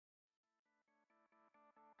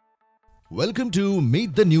Welcome to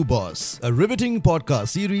Meet the New Boss, a riveting podcast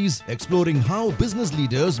series exploring how business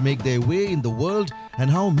leaders make their way in the world and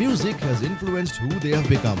how music has influenced who they have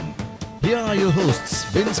become. Here are your hosts,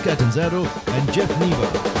 Vince Catanzaro and Jeff Never.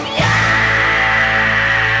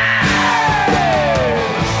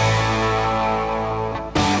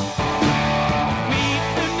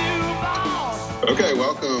 Okay,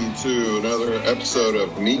 welcome to another episode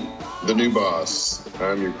of Meet the New Boss.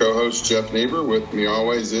 I'm your co-host, Jeff Never. With me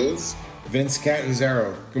always is Vince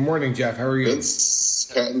Catanzaro. Good morning, Jeff. How are you? Vince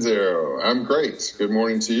Catanzaro. I'm great. Good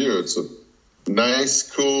morning to you. It's a nice,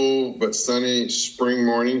 cool, but sunny spring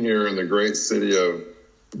morning here in the great city of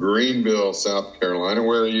Greenville, South Carolina.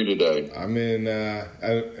 Where are you today? I'm in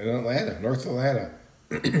Atlanta, North Atlanta.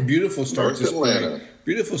 Beautiful start to spring.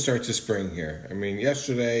 Beautiful start to spring here. I mean,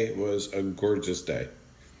 yesterday was a gorgeous day.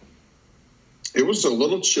 It was a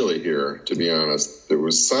little chilly here, to be honest. It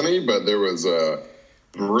was sunny, but there was a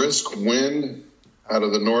brisk wind out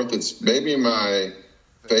of the north. It's maybe my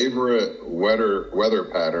favorite weather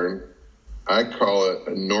pattern. I call it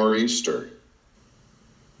a nor'easter.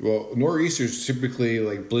 Well, nor'easters typically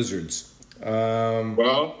like blizzards.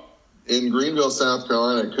 Well, in Greenville, South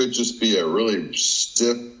Carolina, it could just be a really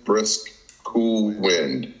stiff, brisk, cool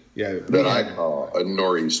wind. Yeah, I call a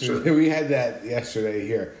nor'easter. We had that yesterday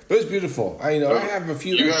here, but it's beautiful. I have a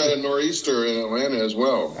few. You had a nor'easter in Atlanta as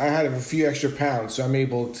well. I had a few extra pounds, so I'm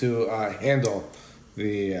able to handle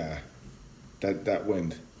the that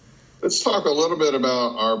wind. Let's talk a little bit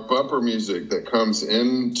about our bumper music that comes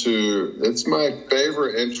into. It's my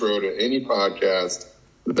favorite intro to any podcast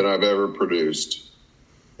that I've ever produced,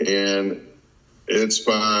 and it's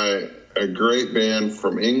by a great band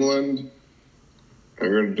from England. I'm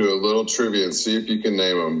going to do a little trivia and see if you can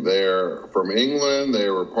name them. They're from England. They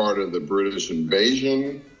were part of the British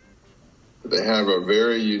invasion. They have a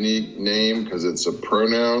very unique name because it's a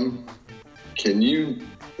pronoun. Can you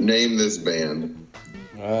name this band?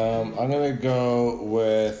 I'm going to go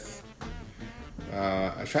with,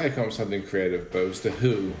 I tried to come up with something creative, but it was The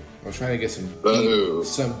Who. I was trying to get some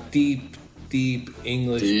deep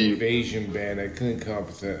English invasion band. I couldn't come up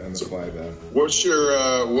with it on the fly though. What's your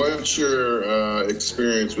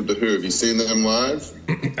experience with The Who? Have you seen them live?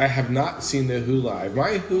 I have not seen The Who live.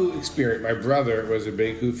 My Who experience, my brother was a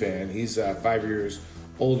big Who fan. He's 5 years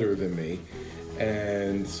older than me.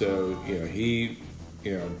 And so, he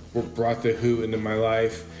brought The Who into my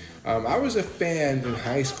life. I was a fan in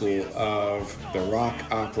high school of the rock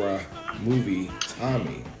opera movie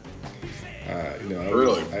Tommy.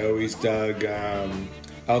 Really? I always dug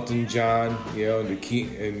Elton John, in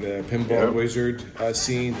the Pinball Wizard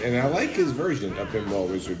scene, and I like his version of Pinball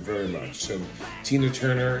Wizard very much. And Tina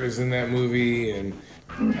Turner is in that movie, and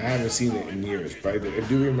I haven't seen it in years, but I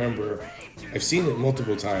do remember. I've seen it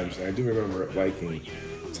multiple times, and I do remember liking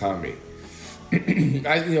Tommy.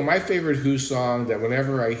 My favorite Who song that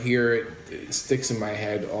whenever I hear it, it sticks in my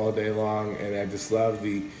head all day long, and I just love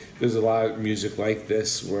there's a lot of music like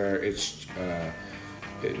this where it's,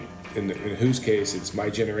 in Who's case, it's My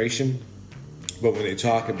Generation, but when they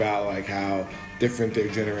talk about like how different their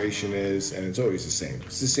generation is, and it's always the same.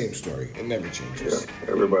 It's the same story. It never changes.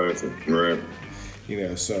 Yeah, everybody's right.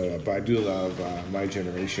 But I do love My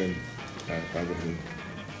Generation by The Who.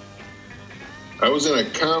 I was in a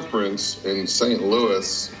conference in St.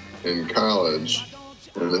 Louis in college,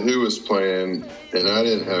 and The Who was playing, and I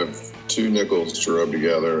didn't have 2 nickels to rub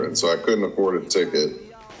together, and so I couldn't afford a ticket.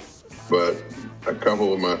 But a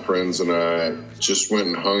couple of my friends and I just went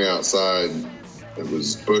and hung outside. It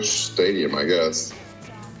was Busch Stadium, I guess.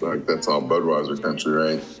 Like, that's all Budweiser country,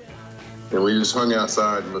 right? And we just hung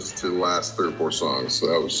outside and listened to the last 3 or 4 songs. So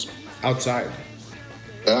that was outside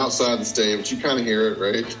the stadium, but you kind of hear it,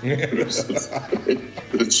 right?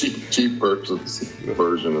 The cheap purchase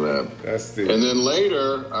version of that. And then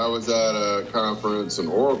later, I was at a conference, an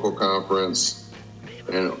Oracle conference,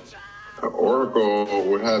 and Oracle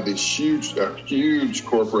would have these huge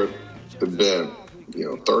corporate event,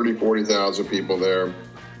 30, 40,000 people there,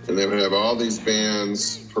 and they would have all these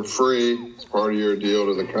bands for free as part of your deal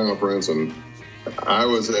to the conference. And I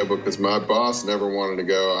was able, because my boss never wanted to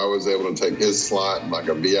go, I was able to take his slot in like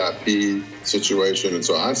a VIP situation. And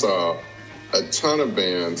so I saw a ton of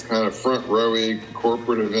bands, kind of front rowy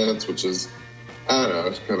corporate events, which is, I don't know,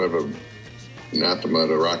 it's kind of a anathema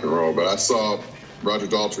to rock and roll. But I saw Roger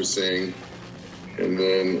Daltrey sing, and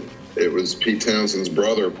then it was Pete Townshend's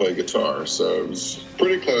brother play guitar. So it was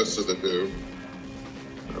pretty close to The Who.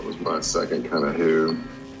 That was my second kind of Who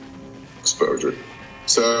exposure.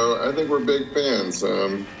 So I think we're big fans.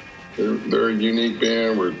 They're a unique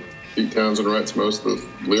band where Pete Townsend writes most of the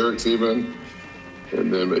lyrics even,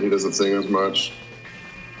 but he doesn't sing as much.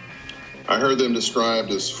 I heard them described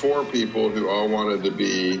as 4 people who all wanted to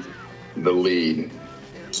be the lead.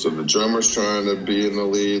 So the drummer's trying to be in the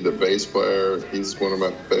lead, the bass player, he's one of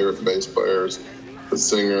my favorite bass players, the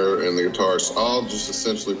singer and the guitarist, all just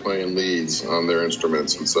essentially playing leads on their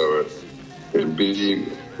instruments. And so it'd be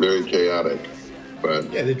very chaotic.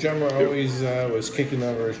 But yeah, the drummer always was kicking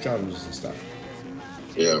over his drums and stuff.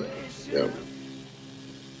 Yeah.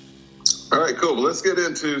 All right, cool. Well, let's get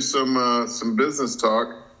into some business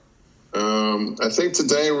talk. I think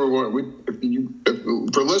today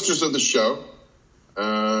for listeners of the show,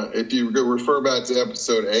 if you go refer back to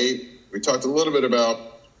episode 8, we talked a little bit about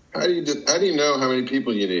how do you know how many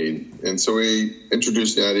people you need, and so we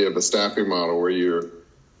introduced the idea of a staffing model where you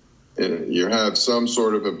have some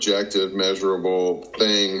sort of objective, measurable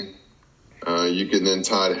thing you can then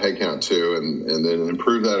tie the headcount to, and then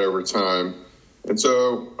improve that over time. And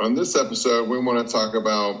so on this episode, we want to talk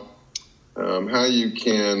about how you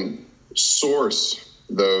can source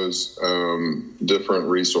those different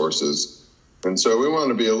resources. And so we want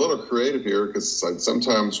to be a little creative here, because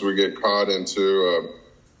sometimes we get caught into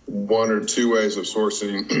 1 or 2 ways of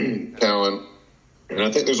sourcing talent. And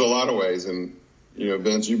I think there's a lot of ways. And,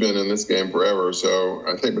 Vince, you've been in this game forever. So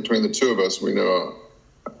I think between the 2 of us, we know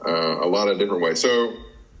a lot of different ways. So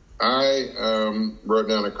I wrote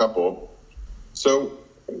down a couple. So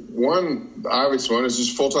the obvious one is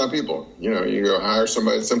just full-time people. You go hire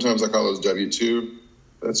somebody. Sometimes I call those W-2.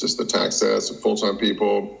 That's just the tax status of full-time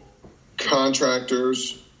people.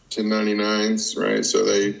 Contractors, 1099s, right? So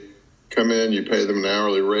they come in, you pay them an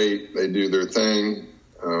hourly rate, they do their thing.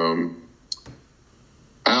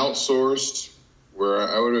 Outsourced, where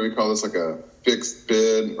I would maybe call this like a fixed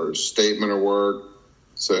bid or statement of work.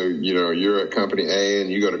 So, you're at company A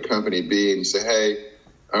and you go to company B and you say, hey,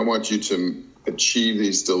 I want you to achieve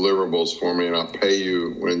these deliverables for me and I'll pay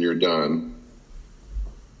you when you're done.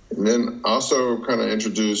 And then also kind of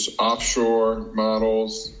introduce offshore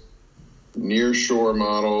models, nearshore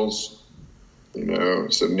models.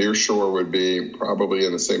 So nearshore would be probably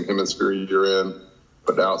in the same hemisphere you're in,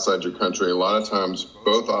 but outside your country. A lot of times,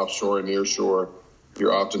 both offshore and nearshore,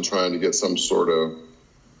 you're often trying to get some sort of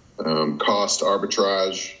cost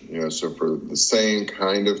arbitrage. So for the same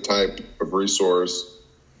kind of type of resource,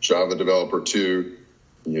 Java developer 2,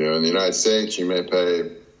 in the United States, you may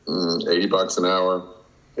pay $80 an hour,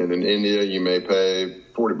 and in India, you may pay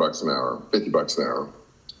 $40 an hour, $50 an hour.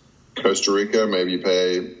 Costa Rica, maybe you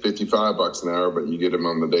pay $55 an hour, but you get them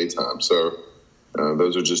on the daytime. So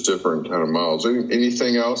those are just different kind of models.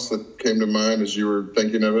 Anything else that came to mind as you were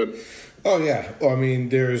thinking of it? Oh, yeah. Well, I mean,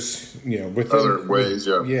 there's, within other ways,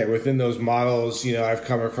 yeah, within those models, I've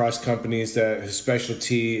come across companies that his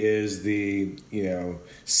specialty is the,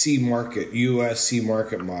 C market, U.S. C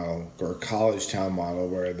market model or college town model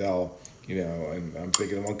where they'll, and I'm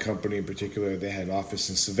thinking of one company in particular, they had an office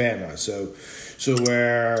in Savannah. So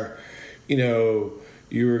where,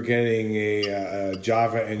 you were getting a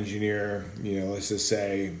Java engineer, let's just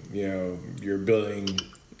say, you're billing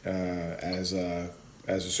as a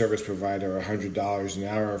service provider $100 an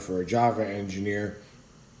hour for a Java engineer.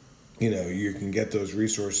 You can get those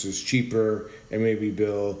resources cheaper and maybe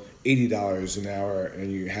bill $80 an hour,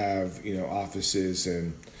 and you have, offices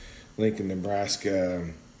in Lincoln, Nebraska,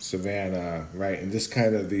 Savannah, right? And this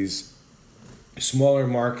kind of these smaller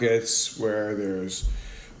markets where there's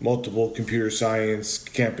multiple computer science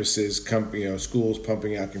campuses, schools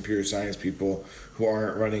pumping out computer science people who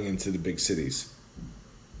aren't running into the big cities.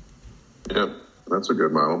 Yeah, that's a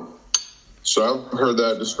good model. So I've heard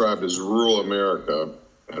that described as rural America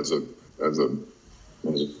as a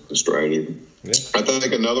strategy. Yeah. I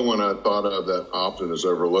think another one I thought of that often is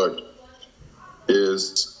overlooked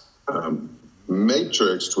is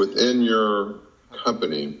matrixed within your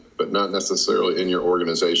company, but not necessarily in your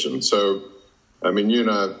organization. So, I mean, you and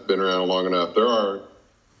I have been around long enough. There are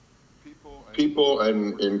people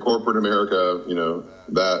in corporate America,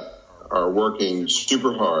 that are working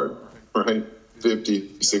super hard, right?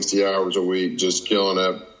 50, 60 hours a week, just killing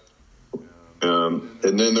it.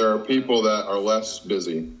 And then there are people that are less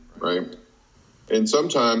busy, right? And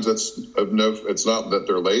sometimes it's not that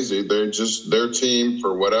they're lazy. They're just their team,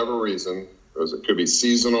 for whatever reason, it could be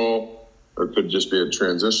seasonal or it could just be a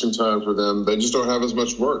transition time for them. They just don't have as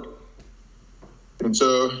much work. And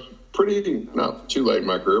so not too late in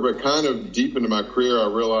my career, but kind of deep into my career, I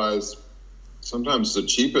realized sometimes the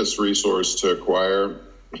cheapest resource to acquire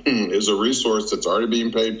is a resource that's already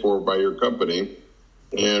being paid for by your company.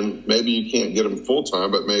 And maybe you can't get them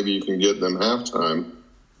full-time, but maybe you can get them half-time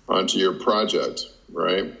onto your project,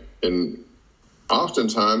 right? And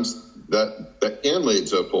oftentimes that can lead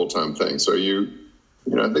to a full-time thing. So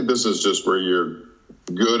I think this is just where you're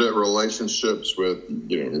good at relationships with,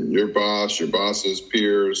 your boss, your boss's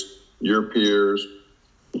peers, your peers.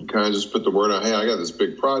 You kind of just put the word out, hey, I got this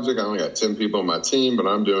big project. I only got 10 people on my team, but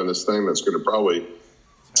I'm doing this thing that's going to probably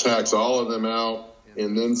tax all of them out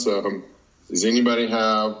and then some. Does anybody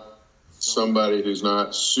have somebody who's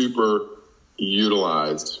not super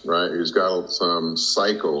utilized, right? Who's got some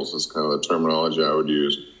cycles is kind of the terminology I would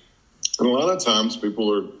use. And a lot of times people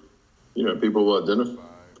will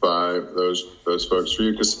identify those folks for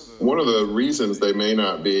you, because one of the reasons they may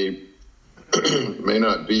not be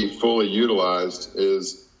fully utilized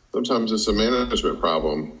is sometimes it's a management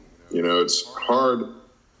problem. It's hard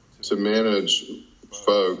to manage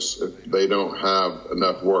folks if they don't have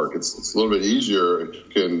enough work. It's a little bit easier if you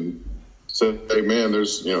can say, hey, man,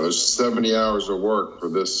 there's 70 hours of work for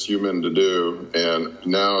this human to do, and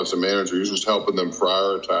now as a manager, you're just helping them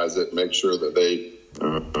prioritize it, make sure that they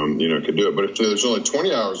can do it. But if there's only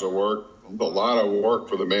 20 hours of work, it's a lot of work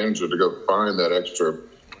for the manager to go find that extra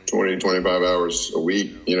 20, 25 hours a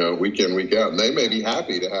week, week in, week out. And they may be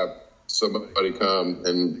happy to have somebody come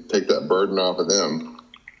and take that burden off of them.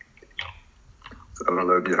 I don't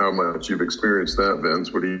know how much you've experienced that,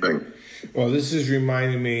 Vince. What do you think? Well, this is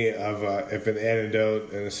reminding me of an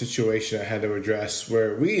anecdote and a situation I had to address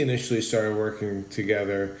where we initially started working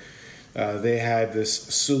together. They had this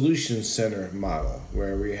solution center model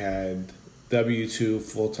where we had W-2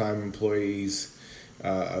 full-time employees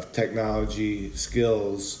of technology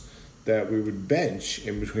skills that we would bench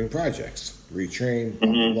in between projects, retrain,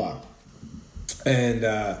 blah, blah, blah.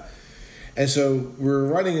 And so we're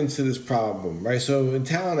running into this problem, right? So in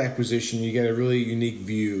talent acquisition, you get a really unique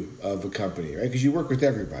view of a company, right? Because you work with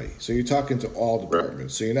everybody. So you're talking to all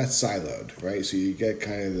departments. So you're not siloed, right? So you get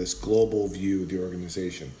kind of this global view of the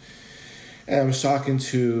organization. And I was talking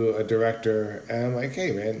to a director, and I'm like,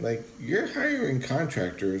 hey, man, like, you're hiring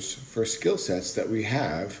contractors for skill sets that we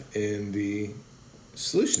have in the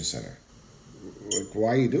solution center. Like,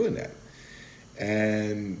 why are you doing that?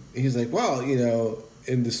 And he's like, well,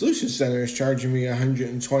 in the solution center, it's charging me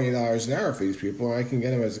 $120 an hour for these people, and I can get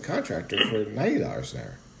them as a contractor for $90 an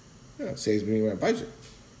hour. It saves me my budget.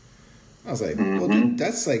 I was like, well, dude,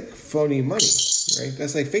 that's like phony money, right?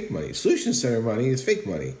 That's like fake money. Solution center money is fake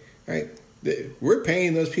money, right? We're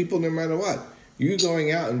paying those people no matter what. You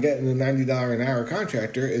going out and getting a $90 an hour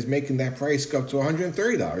contractor is making that price go up to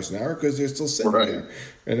 $130 an hour because they're still sitting there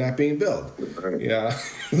and not being billed. Right. Yeah,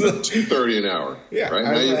 $230 an hour. Yeah, right.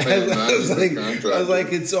 I was like,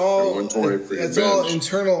 it's all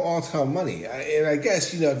internal all-time money. And I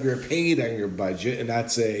guess if you're paid on your budget, and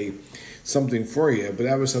that's something for you, but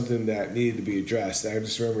that was something that needed to be addressed. I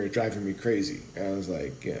just remember it driving me crazy. And I was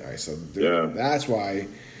like, that's why.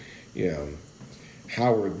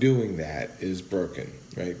 How we're doing that is broken,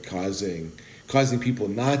 right? Causing people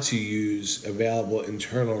not to use available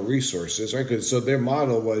internal resources, right? So their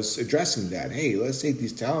model was addressing that. Hey, let's take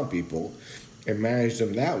these talent people and manage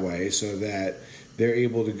them that way so that they're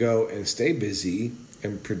able to go and stay busy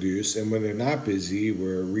and produce. And when they're not busy,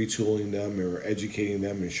 we're retooling them and we're educating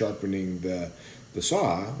them and sharpening the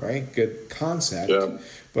saw, right? Good concept. Yeah.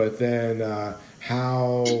 But then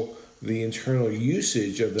how the internal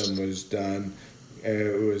usage of them was done,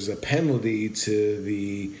 it was a penalty to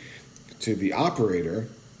the operator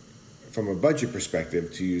from a budget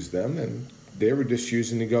perspective to use them, and they were just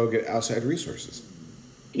choosing to go get outside resources.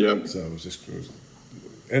 Yeah. So it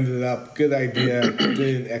ended up good idea,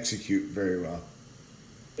 didn't execute very well.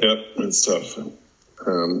 Yep, it's tough.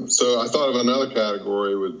 So I thought of another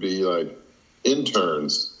category would be like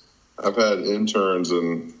interns. I've had interns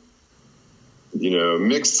and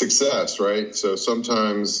mixed success, right? So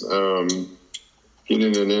sometimes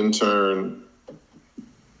getting an intern,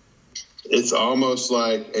 it's almost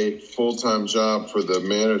like a full-time job for the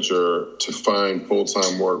manager to find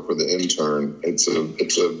full-time work for the intern. It's a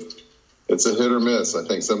hit or miss. I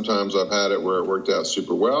think sometimes I've had it where it worked out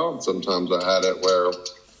super well. Sometimes I had it where,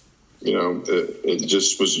 it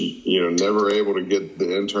just was, never able to get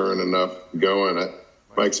the intern enough going.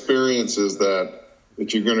 My experience is that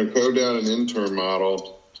if you're going to go down an intern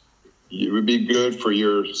model, it would be good for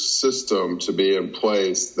your system to be in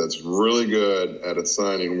place that's really good at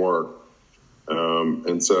assigning work.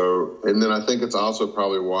 And then I think it's also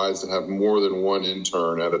probably wise to have more than one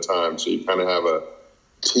intern at a time. So you kind of have a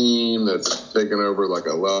team that's taken over like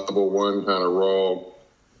a level one kind of role.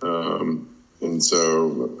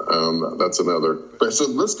 That's another. So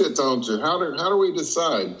let's get down to how do we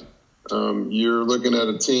decide? You're looking at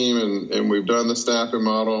a team and we've done the staffing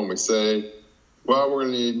model and we say, well, we're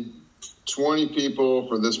going to need 20 people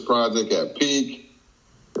for this project at peak.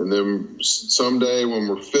 And then someday when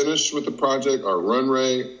we're finished with the project, our run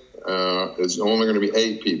rate is only going to be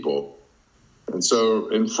 8 people. And so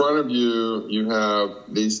in front of you, you have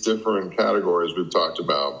these different categories we've talked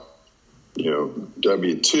about.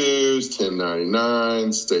 W-2s,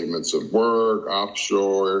 1099s, statements of work,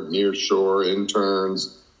 offshore, nearshore,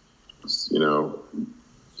 interns,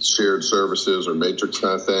 shared services or matrix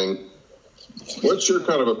kind of thing. What's your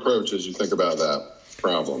kind of approach as you think about that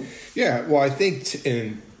problem? Yeah, well, I think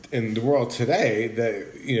in the world today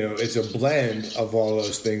that, it's a blend of all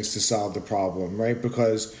those things to solve the problem, right?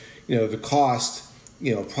 Because, the cost,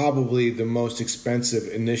 probably the most expensive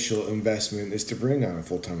initial investment is to bring on a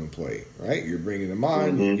full-time employee, right? You're bringing them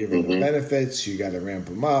on, you're giving them benefits, you got to ramp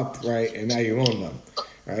them up, right? And now you own them,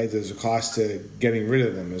 right? There's a cost to getting rid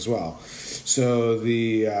of them as well. So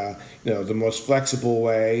the most flexible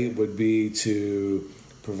way would be to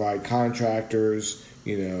provide contractors,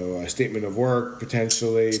 a statement of work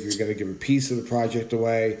potentially if you're going to give a piece of the project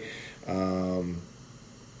away.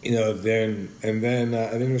 Then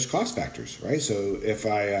there's cost factors, right? So if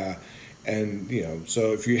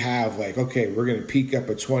so if you have okay, we're going to peak up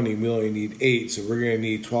at 20, we only need 8, so we're going to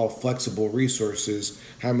need 12 flexible resources.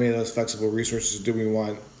 How many of those flexible resources do we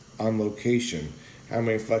want on location? How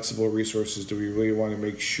many flexible resources do we really want to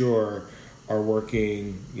make sure are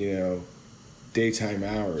working, daytime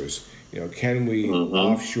hours? Can we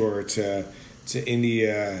offshore to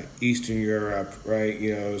India, Eastern Europe, right?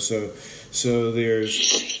 Which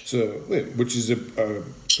is a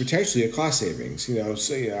potentially a cost savings.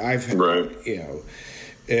 I've had,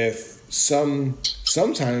 if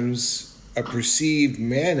sometimes a perceived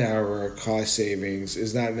man-hour cost savings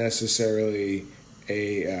is not necessarily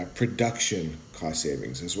a production cost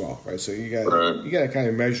savings as well, right? So you got to kind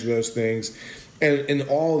of measure those things, and in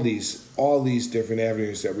all these different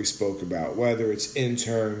avenues that we spoke about, whether it's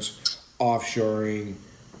interns, offshoring,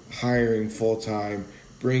 hiring full-time,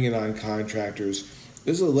 bringing on contractors,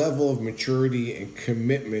 there's a level of maturity and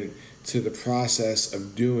commitment to the process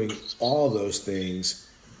of doing all those things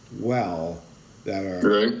well that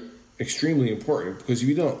are extremely important, because if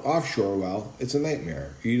you don't offshore well, it's a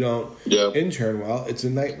nightmare. You don't intern well, it's a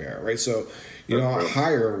nightmare, right? So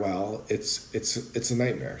hire well, it's a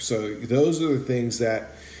nightmare. So those are the things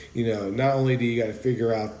that, not only do you got to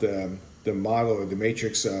figure out the model or the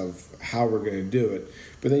matrix of how we're going to do it,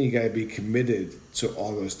 but then you got to be committed to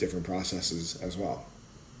all those different processes as well.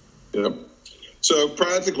 Yep. So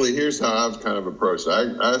practically, here's how I've kind of approached it.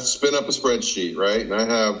 I spin up a spreadsheet, right? And I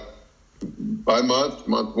have by month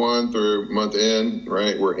 1 through month end,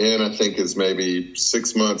 right? We're in, I think, is maybe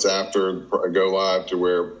 6 months after I go live to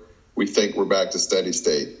where we think we're back to steady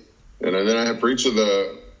state. And then I have, for each of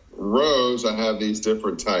the rows, I have these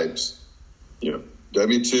different types,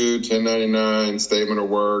 W-2, 1099, statement of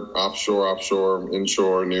work, offshore,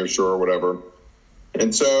 inshore, nearshore, whatever.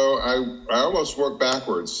 And so I almost work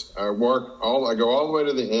backwards. I go all the way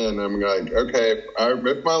to the end. I'm like, okay,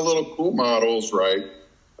 if my little cool model's right,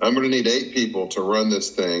 I'm going to need 8 people to run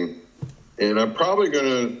this thing. And I'm probably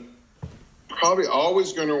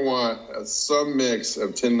always going to want some mix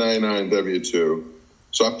of 1099 W-2.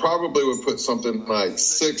 So I probably would put something like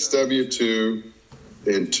 6 W-2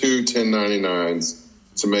 and 2 1099s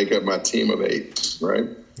to make up my team of 8, right?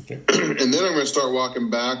 Okay. And then I'm going to start walking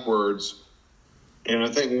backwards. And I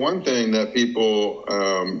think one thing that people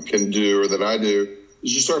can do, or that I do,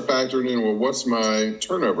 is you start factoring in, well, what's my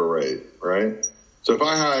turnover rate, right? So if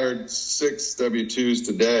I hired 6 W-2s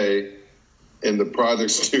today and the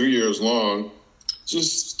project's 2 years long,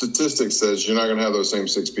 just statistics says you're not going to have those same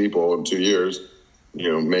 6 people in 2 years.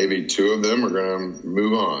 Maybe 2 of them are going to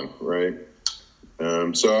move on, right?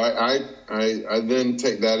 So I then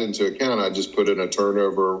take that into account. I just put in a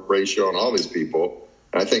turnover ratio on all these people.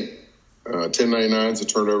 I think 1099's the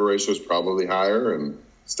turnover ratio is probably higher, and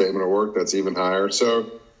statement of work, that's even higher.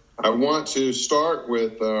 So I want to start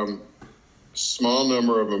with small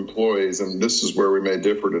number of employees, and this is where we may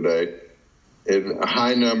differ today, in a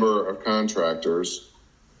high number of contractors,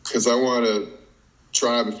 because I want to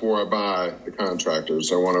try before I buy the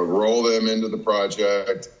contractors. I want to roll them into the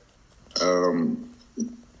project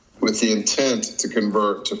with the intent to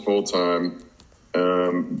convert to full-time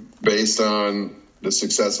based on the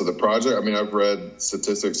success of the project. I mean, I've read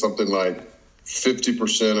statistics, something like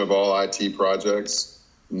 50% of all IT projects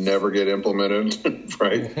never get implemented,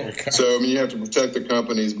 right? Okay. So, I mean, you have to protect the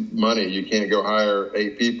company's money. You can't go hire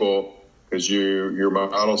 8 people because your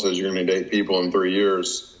model says you're going to need 8 people in 3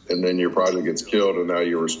 years, and then your project gets killed, and now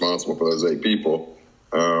you're responsible for those 8 people.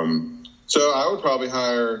 So I would probably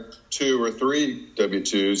hire 2 or 3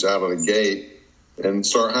 W-2s out of the gate and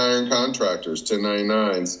start hiring contractors,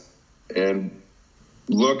 1099s, and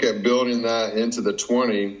look at building that into the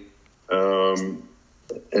 20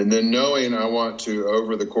 And then knowing I want to,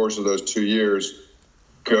 over the course of those 2 years,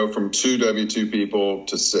 go from 2 W-2 people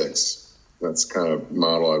to 6. That's the kind of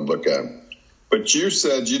model I'd look at. But you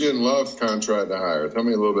said you didn't love contract to hire. Tell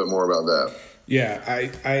me a little bit more about that. Yeah,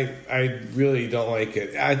 I really don't like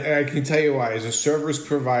it. I can tell you why. As a service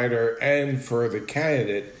provider and for the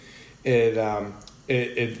candidate,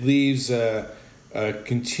 it leaves a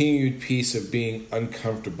continued piece of being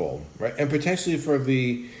uncomfortable, right? And potentially for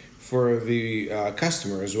the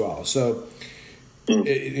customer as well. So,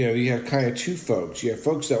 you have kind of two folks. You have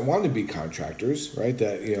folks that want to be contractors, right?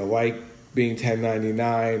 That like being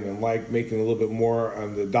 1099 and like making a little bit more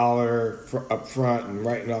on the dollar up front and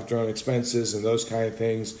writing off their own expenses and those kind of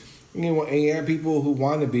things. And you have people who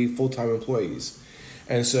want to be full-time employees.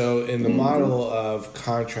 And so in the model of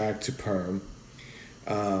contract to perm,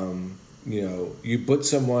 you put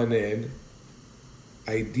someone in,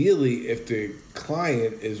 ideally if the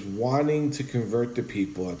client is wanting to convert the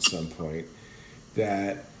people at some point,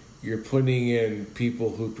 that you're putting in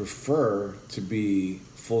people who prefer to be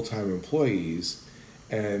full-time employees,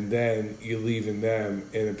 and then you're leaving them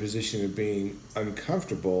in a position of being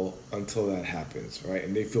uncomfortable until that happens, right?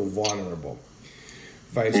 And they feel vulnerable.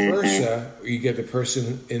 Vice versa, you get the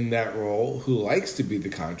person in that role who likes to be the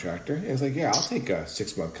contractor, and it's like, yeah, I'll take a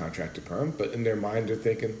 6-month contract to perm, but in their mind they're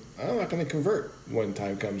thinking, I'm not going to convert when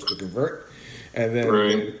time comes to convert. And then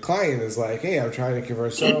the client is like, hey, I'm trying to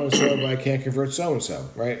convert so-and-so, but I can't convert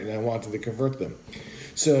so-and-so, right? And I wanted to convert them.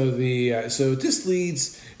 So it just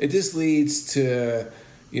leads to,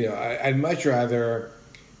 I'd much rather,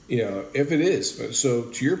 if it is. So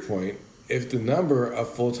to your point, if the number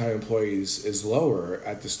of full-time employees is lower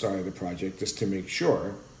at the start of the project, just to make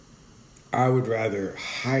sure, I would rather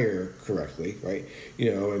hire correctly, right?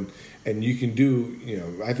 And you can do,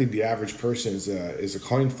 I think the average person is a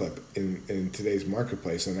coin flip in today's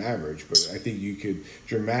marketplace on average, but I think you could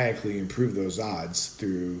dramatically improve those odds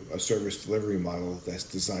through a service delivery model that's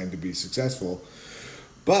designed to be successful.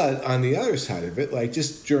 But on the other side of it, like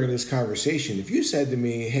just during this conversation, if you said to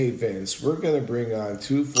me, hey, Vince, we're going to bring on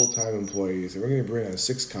 2 full-time employees and we're going to bring on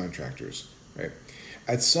 6 contractors, right?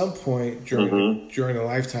 At some point during the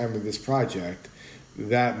lifetime of this project,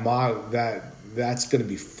 that's going to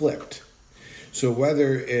be flipped. So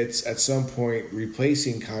whether it's at some point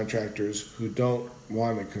replacing contractors who don't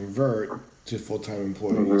want to convert to full-time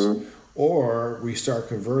employees, or we start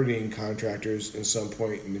converting contractors at some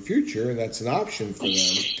point in the future, and that's an option for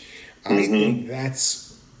them, I think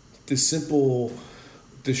that's the simple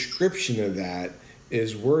description of that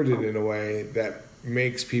is worded in a way that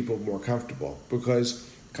makes people more comfortable, because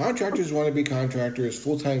contractors want to be contractors,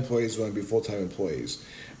 full-time employees want to be full-time employees.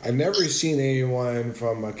 I've never seen anyone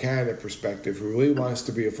from a candidate perspective who really wants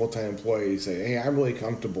to be a full-time employee say, hey, I'm really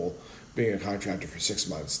comfortable being a contractor for 6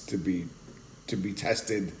 months to be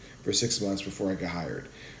tested for 6 months before I get hired,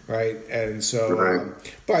 right? And so,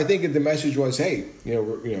 but I think the message was, hey,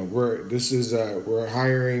 we're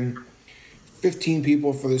hiring 15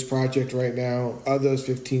 people for this project right now. Of those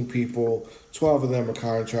 15 people, 12 of them are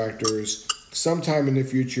contractors. Sometime in the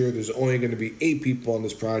future, there's only going to be 8 people on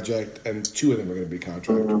this project, and 2 of them are going to be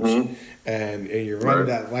contractors. And you run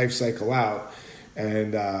that life cycle out,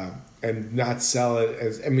 and not sell it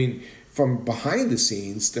as, from behind the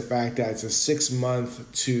scenes, the fact that it's a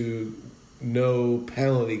 6-month to no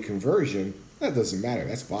penalty conversion, that doesn't matter.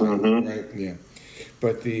 That's fine, right? Yeah.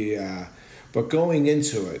 But going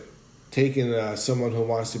into it, taking someone who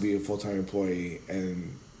wants to be a full-time employee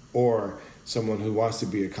or someone who wants to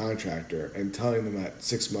be a contractor and telling them at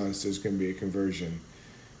 6 months there's going to be a conversion,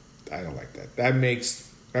 I don't like that.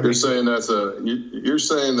 You're saying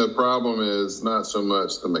the problem is not so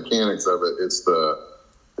much the mechanics of it, it's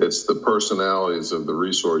the personalities of the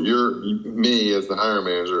resource. Me as the hiring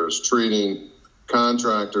manager is treating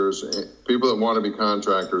contractors, people that want to be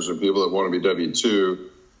contractors and people that want to be W-2.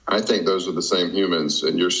 I think those are the same humans,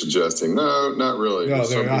 and you're suggesting no, not really. No,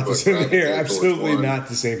 they're not the same. They're absolutely not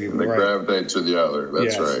the same people. They gravitate to the other.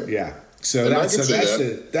 That's right. Yeah. So that's the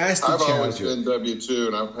challenge. I've always been W-2,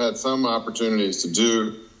 and I've had some opportunities to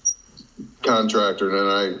do contractor, and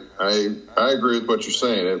I agree with what you're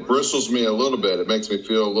saying. It bristles me a little bit. It makes me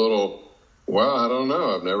feel a little, well, I don't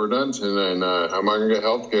know. I've never done 1099. How am I going to get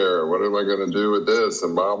health care? What am I going to do with this?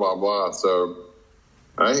 And blah, blah, blah. So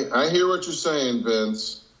I hear what you're saying,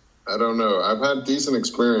 Vince. I don't know. I've had decent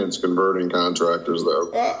experience converting contractors,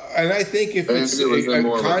 though. And I think if it's a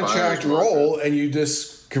contract role and you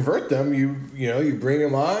just convert them, you bring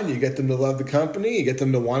them on, you get them to love the company, you get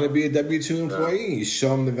them to want to be a W-2 employee, you show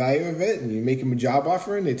them the value of it, and you make them a job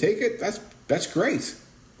offer and they take it, that's great.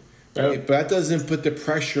 Right? But that doesn't put the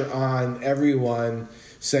pressure on everyone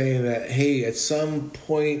saying that, hey, at some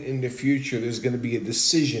point in the future, there's going to be a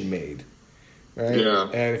decision made, right? Yeah.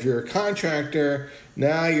 And if you're a contractor,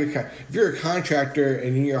 if you're a contractor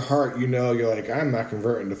and in your heart, you're like, I'm not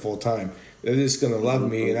converting to full time. They're just going to love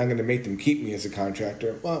me, and I'm going to make them keep me as a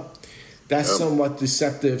contractor. Well, that's somewhat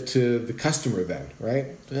deceptive to the customer then, right?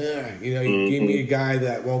 You gave me a guy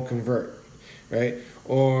that won't convert, right?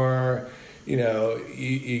 Or, you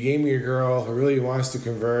gave me a girl who really wants to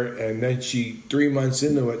convert, and then 3 months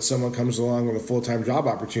into it, someone comes along with a full-time job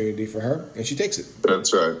opportunity for her, and she takes it.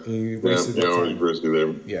 That's right. You wasted that time.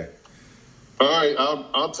 There. Yeah. All right,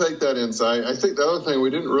 I'll take that insight. I think the other thing we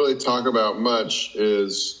didn't really talk about much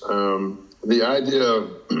is the idea of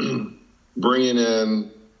bringing in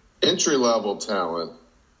entry-level talent,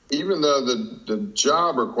 even though the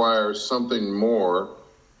job requires something more.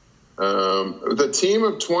 The team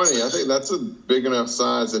of 20, I think that's a big enough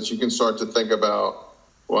size that you can start to think about,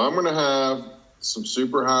 well, I'm going to have some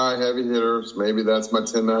super high heavy hitters. Maybe that's my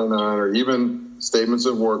 1099 or even statements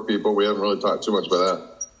of work people. We haven't really talked too much about that.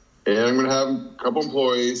 And I'm going to have a couple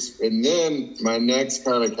employees. And then my next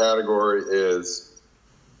kind of category is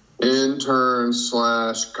interns /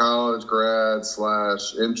 college grad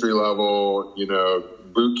 / entry level,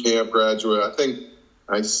 boot camp graduate. I think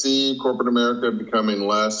I see corporate America becoming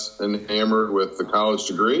less enamored with the college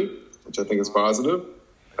degree, which I think is positive.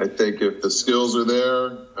 I think if the skills are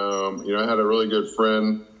there, I had a really good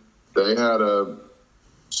friend. They had a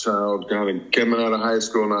child kind of coming out of high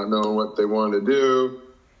school, not knowing what they wanted to do.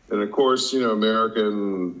 And of course,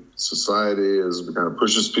 American society kind of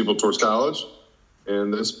pushes people towards college.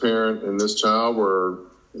 And this parent and this child were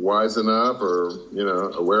wise enough or,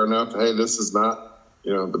 aware enough, hey, this is not,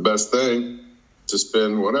 the best thing to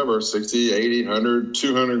spend whatever, 60, 80, 100,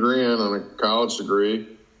 200 grand on a college degree,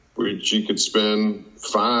 which you could spend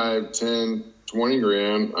 5, 10, 20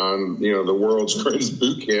 grand on, the world's greatest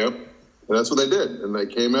boot camp. And that's what they did. And they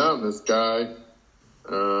came out, and this guy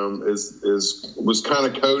was kind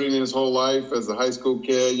of coding his whole life as a high school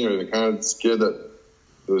kid, the kind of kid that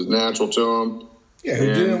it was natural to him. Yeah,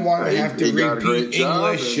 who didn't want to have to repeat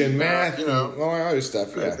English and math and all that other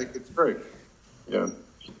stuff. Yeah. I think it's great. Yeah.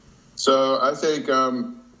 So I think,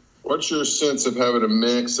 what's your sense of having a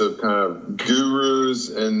mix of kind of gurus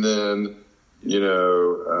and then,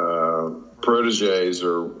 proteges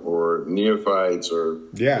or neophytes or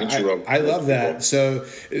I love that. So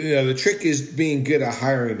the trick is being good at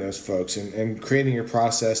hiring those folks and creating a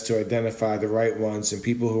process to identify the right ones and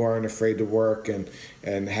people who aren't afraid to work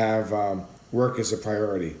and have work as a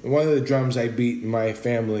priority. One of the drums I beat in my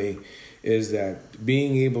family is that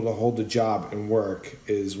being able to hold a job and work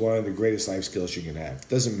is one of the greatest life skills you can have. It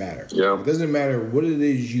doesn't matter. Yeah. It doesn't matter what it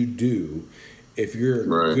is you do. If you're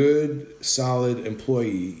a good, solid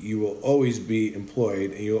employee, you will always be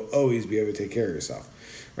employed and you'll always be able to take care of yourself,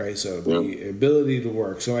 right? So the ability to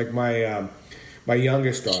work. So like my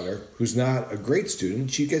youngest daughter, who's not a great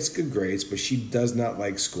student, she gets good grades, but she does not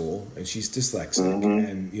like school and she's dyslexic. Mm-hmm.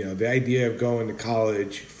 And, the idea of going to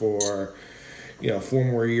college for, 4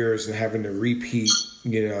 more years and having to repeat,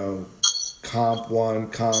 Comp 1,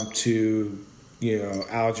 Comp 2,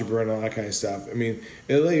 algebra and all that kind of stuff. I mean,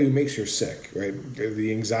 it literally makes her sick, right?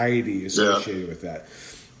 The anxiety associated with that.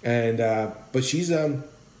 And but she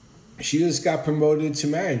just got promoted to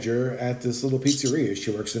manager at this little pizzeria. She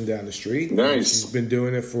works in down the street. Nice. She's been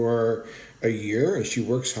doing it for a year, and she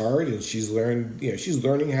works hard, and she's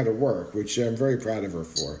learning how to work, which I'm very proud of her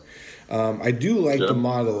for. I do like the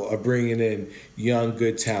model of bringing in young,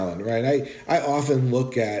 good talent, right? I often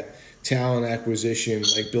look at talent acquisition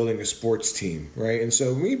like building a sports team, right? And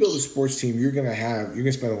so when you build a sports team, you're going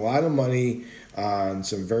to spend a lot of money on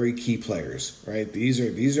some very key players, right? These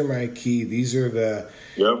are my key. These are the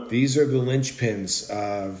linchpins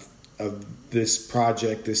of this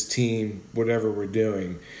project, this team, whatever we're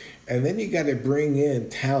doing. And then you got to bring in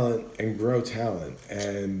talent and grow talent.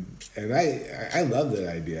 And I love that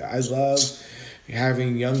idea. I love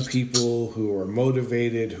having young people who are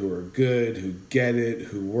motivated, who are good, who get it,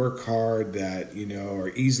 who work hard, that, are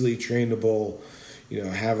easily trainable,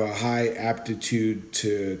 have a high aptitude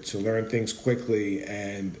to learn things quickly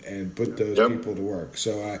and put those people to work.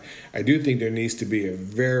 So I do think there needs to be a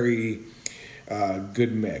very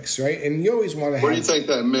good mix, right? And you always want to have... What do you think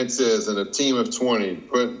that mix is in a team of 20?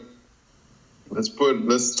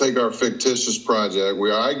 Let's take our fictitious project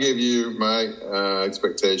where I give you my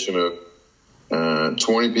expectation of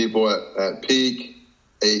 20 people at peak,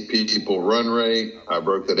 8 people run rate. I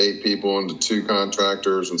broke that 8 people into 2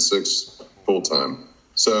 contractors and 6 full-time.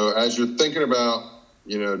 So as you're thinking about,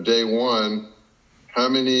 day one, how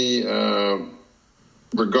many,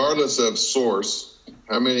 regardless of source,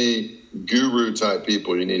 how many guru type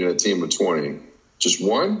people you need in a team of 20? Just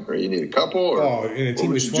one, or you need a couple? Or, in a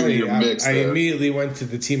team of 20, I immediately went to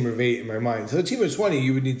the team of 8 in my mind. So the team of 20,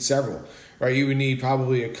 you would need several, right? You would need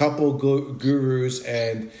probably a couple gurus,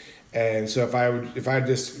 and so if I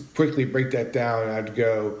just quickly break that down, I'd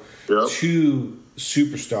go 2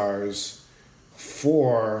 superstars,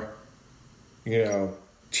 4,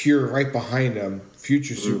 tier right behind them,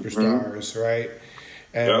 future superstars, right?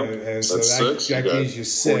 And so that gives you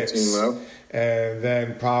 6. And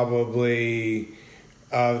then probably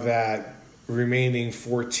of that remaining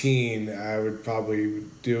 14, I would probably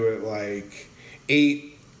do it like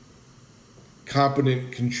 8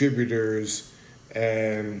 competent contributors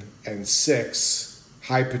and 6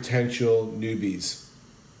 high potential newbies.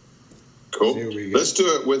 Cool. Let's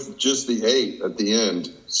do it with just the 8 at the end.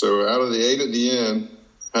 So out of the 8 at the end,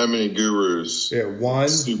 how many gurus? Yeah,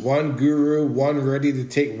 one guru, one ready to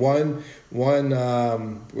take one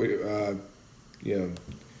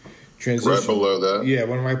transition. Right below that. Yeah,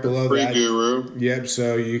 one right below that. Guru. Yep.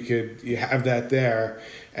 So you have that there,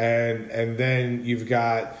 and then you've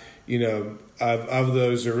got of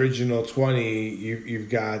those original 20, you've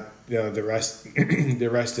got the rest the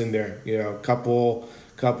rest in there.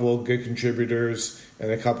 Couple good contributors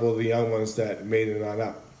and a couple of the young ones that made it on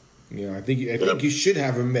up. I think you should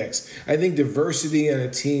have a mix. I think diversity on a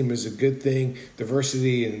team is a good thing.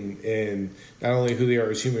 Diversity in not only who they are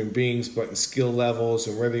as human beings, but in skill levels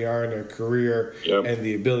and where they are in their career and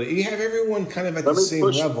the ability. You have everyone kind of at the same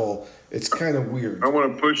level. It's kind of weird. I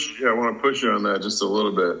want to push you on that just a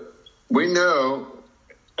little bit. We know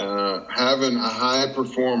having a high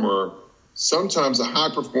performer, sometimes a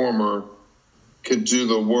high performer could do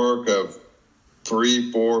the work of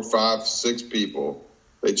 3, 4, 5, 6 people.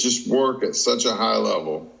 They just work at such a high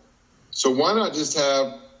level. So why not just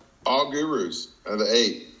have all gurus of the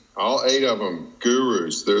 8? All 8 of them,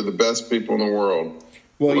 gurus. They're the best people in the world.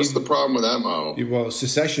 Well, what's the problem with that model? Well,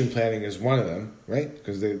 succession planning is one of them, right?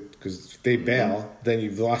 Because if they bail, then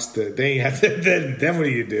you've lost the. Then you have to. Then what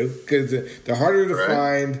do you do? Because they're harder to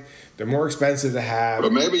find. They're more expensive to have.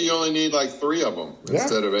 But maybe you only need like 3 of them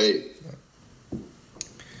instead of 8.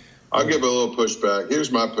 I'll give a little pushback.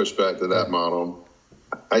 Here's my pushback to that model.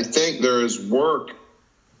 I think there is work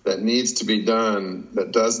that needs to be done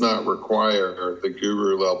that does not require the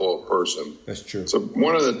guru level person. That's true. So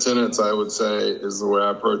one of the tenets I would say is the way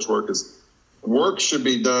I approach work is work should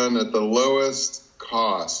be done at the lowest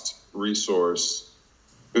cost resource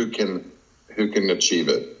who can achieve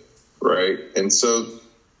it, right? And so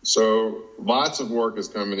lots of work is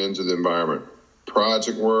coming into the environment.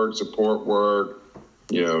 Project work, support work,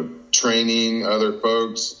 training other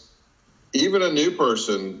folks. Even a new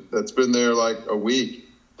person that's been there like a week,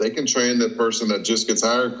 they can train the person that just gets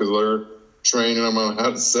hired because they're training them on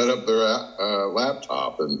how to set up their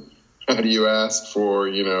laptop and how do you ask for,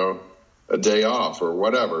 a day off or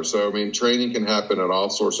whatever. So, training can happen at all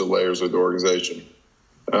sorts of layers of the organization.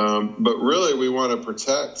 But really, we want to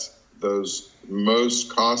protect those most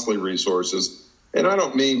costly resources. And I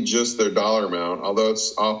don't mean just their dollar amount, although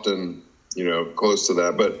it's often, close to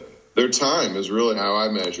that. But their time is really how I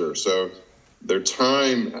measure. So their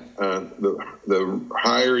time, the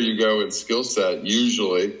higher you go in skill set,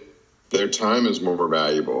 usually their time is more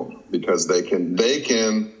valuable because they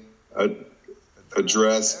can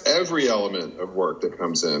address every element of work that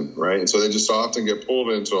comes in, right? And so they just often get pulled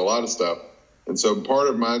into a lot of stuff. And so part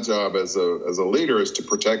of my job as a leader is to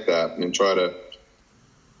protect that and try to,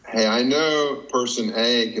 hey, I know person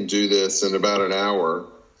A can do this in about an hour.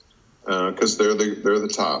 Because they're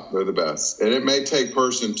the top, they're the best. And it may take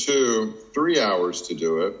person 2 3 hours to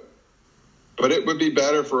do it, but it would be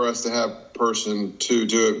better for us to have person 2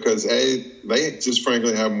 do it because A, they just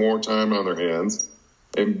frankly have more time on their hands,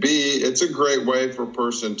 and B, it's a great way for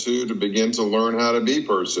person 2 to begin to learn how to be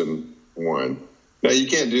person 1. Now, you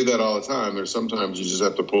can't do that all the time. There's sometimes you just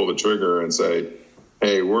have to pull the trigger and say,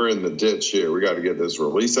 hey, we're in the ditch here. We got to get this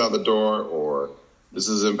release out the door, or this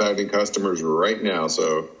is impacting customers right now.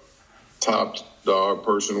 So top dog,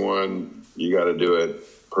 person 1, you got to do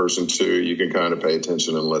it. Person 2, you can kind of pay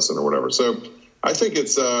attention and listen or whatever. So I think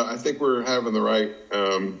I think we're having the right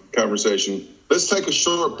conversation. Let's take a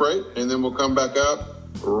short break, and then we'll come back up,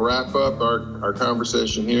 wrap up our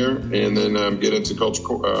conversation here, and then get into Culture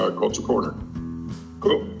Corner.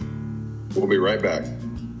 Cool. We'll be right back.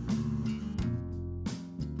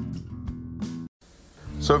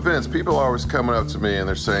 So Vince, people are always coming up to me and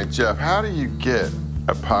they're saying, Jeff, how do you get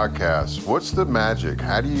a podcast? What's the magic?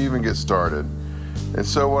 How do you even get started? And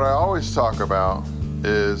so what I always talk about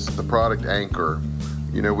is the product Anchor.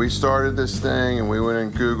 we started this thing and we went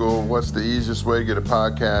and Googled what's the easiest way to get a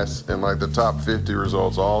podcast, and like the top 50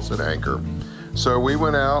 results all said Anchor. So we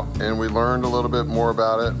went out and we learned a little bit more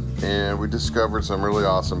about it, and we discovered some really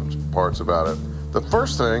awesome parts about it. The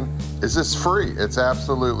first thing is it's free. It's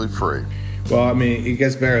absolutely free. Well, I mean, it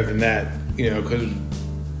gets better than that, because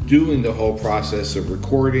doing the whole process of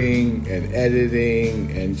recording and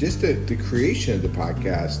editing and just the creation of the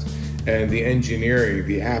podcast and the engineering,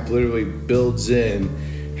 the app literally builds in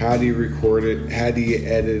how do you record it, how do you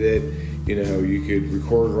edit it. You could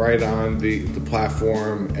record right on the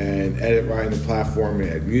platform and edit right on the platform and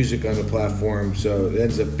add music on the platform. So it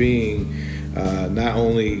ends up being not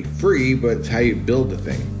only free, but it's how you build the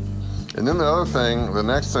thing. And then the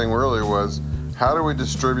next thing really was, how do we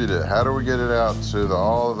distribute it? How do we get it out to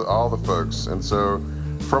all the folks? And so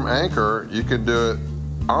from Anchor, you can do it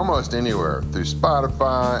almost anywhere through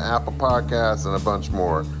Spotify, Apple Podcasts, and a bunch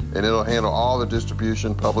more. And it'll handle all the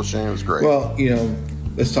distribution, publishing. It was great. Well,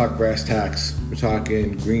 let's talk brass tacks. We're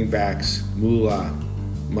talking greenbacks, moolah,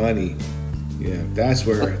 money. That's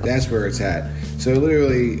where it's at. So it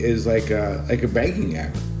literally is like a banking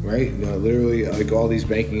app, right? Literally like all these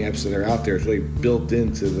banking apps that are out there is really built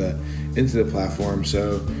into the platform.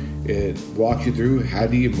 So it walks you through how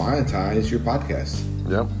do you monetize your podcast.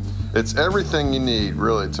 Yep. It's everything you need,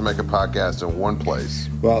 really, to make a podcast in one place.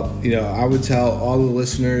 Well, I would tell all the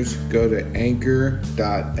listeners, go to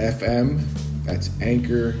anchor.fm. That's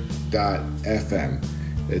anchor.fm.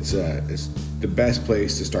 It's the best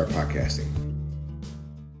place to start podcasting.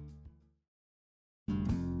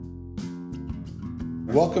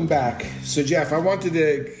 Welcome back. So, Jeff, I wanted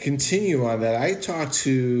to continue on that. I talked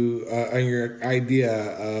on your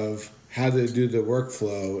idea of how to do the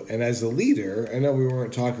workflow. And as a leader, I know we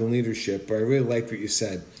weren't talking leadership, but I really liked what you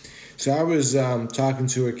said. So I was talking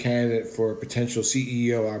to a candidate for a potential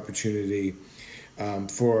CEO opportunity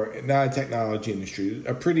for not a technology industry,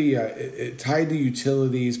 a pretty tied to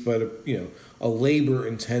utilities, but a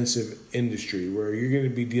labor-intensive industry where you're going to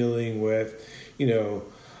be dealing with,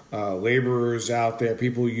 laborers out there,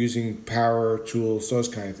 people using power tools, those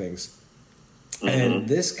kind of things. Mm-hmm. And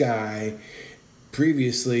this guy,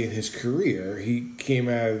 previously in his career, he came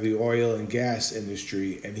out of the oil and gas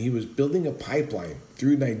industry, and he was building a pipeline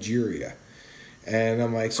through Nigeria. And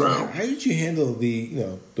I'm like, so how did you handle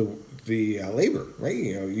the labor, right?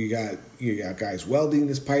 You got guys welding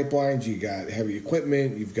this pipelines, you got heavy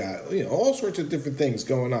equipment, you've got all sorts of different things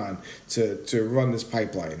going on to run this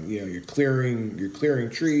pipeline. You're clearing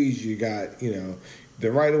trees, you got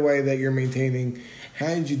the right of way that you're maintaining. How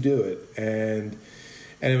did you do it? And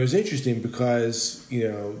it was interesting because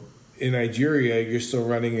in Nigeria you're still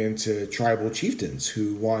running into tribal chieftains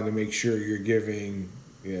who want to make sure you're giving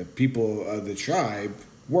people of the tribe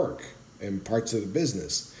work and parts of the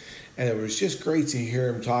business. And it was just great to hear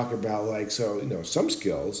him talk about some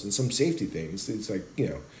skills and some safety things. It's like,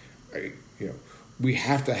 we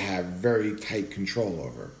have to have very tight control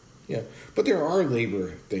over. But there are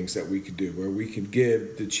labor things that we could do where we could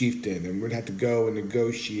give the chieftain, and we'd have to go and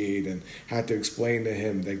negotiate and have to explain to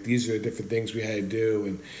him like these are the different things we had to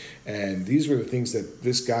do, and these were the things that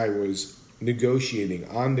this guy was negotiating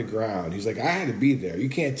on the ground. He's like, I had to be there. You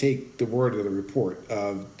can't take the word of the report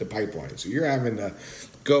of the pipeline. So you're having to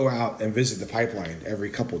go out and visit the pipeline every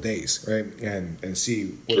couple of days, right? And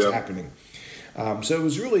see what's happening. So it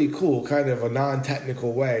was really cool, kind of a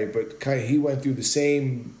non-technical way, but he went through the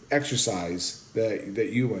same exercise that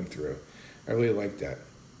you went through. I really like that.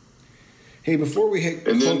 Hey, before we hit...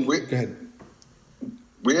 And then go ahead.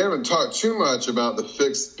 We haven't talked too much about the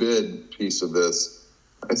fixed bid piece of this.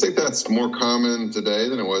 I think that's more common today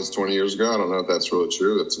than it was 20 years ago. I don't know if that's really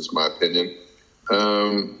true. That's just my opinion.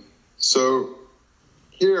 So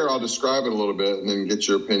here I'll describe it a little bit and then get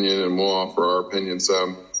your opinion, and we'll offer our opinions.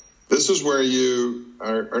 This is where you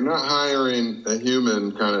are not hiring a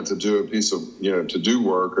human kind of to do a piece of, to do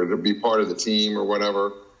work or to be part of the team or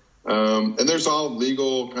whatever. And there's all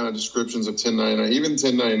legal kind of descriptions of 1099. Even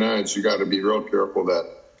 1099s, you got to be real careful that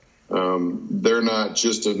they're not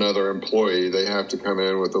just another employee. They have to come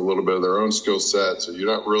in with a little bit of their own skill set. So you're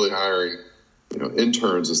not really hiring,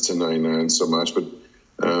 interns as 1099 so much. But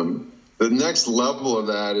the next level of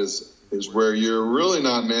that is where you're really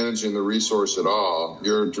not managing the resource at all.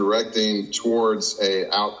 You're directing towards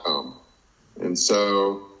a outcome. And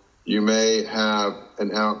so you may have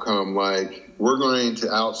an outcome like, we're going to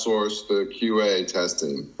outsource the QA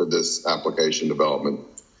testing for this application development.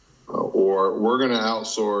 Or we're going to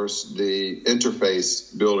outsource the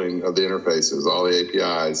interface building of the interfaces, all the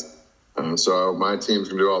APIs. So my team's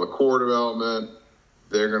going to do all the core development.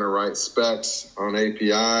 They're going to write specs on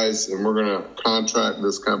APIs, and we're going to contract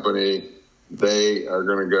this company they are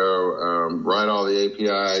going to go write all the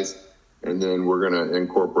APIs, and then we're going to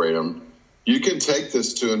incorporate them. You can take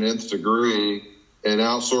this to an nth degree and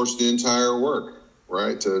outsource the entire work,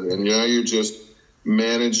 right? And now you're just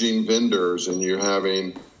managing vendors, and you're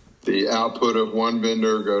having the output of one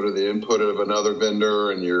vendor go to the input of another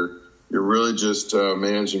vendor, and you're really just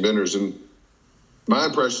managing vendors. And my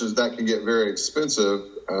impression is that can get very expensive.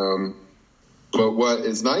 But what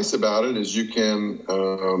is nice about it is you can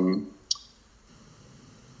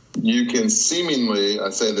seemingly, I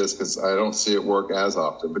say this because I don't see it work as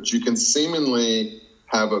often, but you can seemingly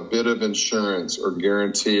have a bit of insurance or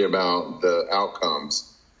guarantee about the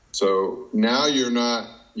outcomes. So now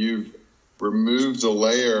you've removed a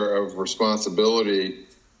layer of responsibility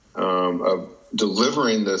of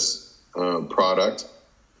delivering this product,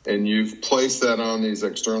 and you've placed that on these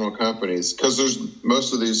external companies, because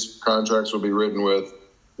most of these contracts will be written with,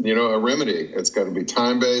 a remedy. It's got to be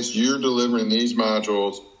time-based. You're delivering these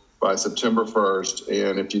modules by September 1st,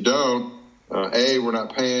 and if you don't, we're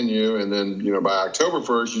not paying you, and then by October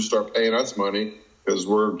 1st you start paying us money because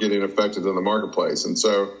we're getting affected in the marketplace. And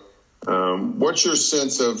so, what's your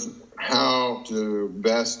sense of how to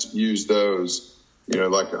best use those?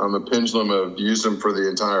 Like on the pendulum of use them for the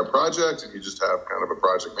entire project, and you just have kind of a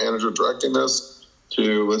project manager directing this,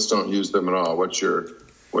 to let's don't use them at all. What's your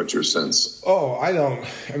sense? I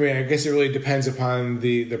guess it really depends upon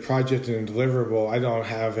the project and deliverable. I don't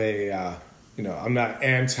have I'm not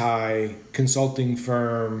anti-consulting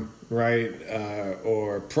firm, right,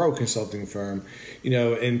 or pro-consulting firm.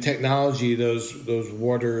 In technology, those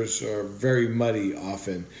waters are very muddy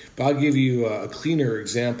often. But I'll give you a cleaner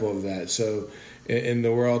example of that. So in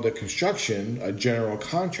the world of construction, a general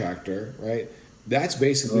contractor, right, that's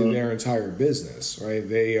basically their entire business, right?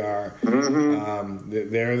 They are,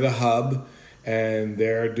 they're the hub, and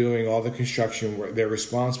they're doing all the construction work. They're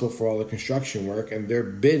responsible for all the construction work, and they're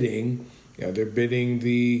bidding. They're bidding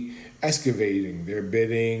the excavating, they're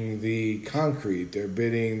bidding the concrete, they're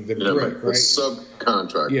bidding the brick, right?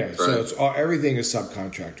 Subcontractors. Yeah, right? So everything is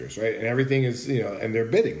subcontractors, right? And everything is, and they're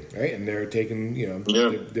bidding, right? And they're taking,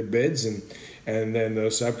 their bids, and then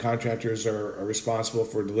those subcontractors are responsible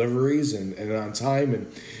for deliveries and on time,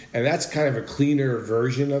 and that's kind of a cleaner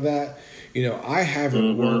version of that. I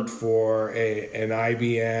haven't worked for an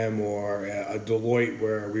IBM or a Deloitte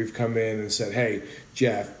where we've come in and said, hey,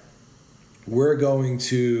 Jeff, we're going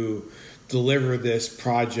to deliver this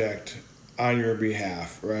project on your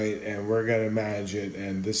behalf, right? And we're going to manage it,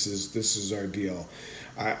 and this is our deal.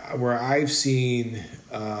 Where I've seen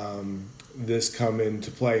this come into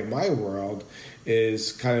play in my world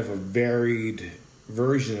is kind of a varied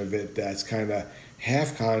version of it that's kind of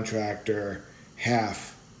half contractor,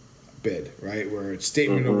 half bid, right? Where it's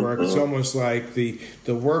statement of work. It's almost like the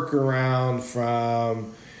workaround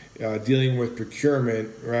from dealing with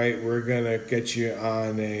procurement, right? We're gonna get you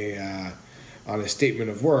on a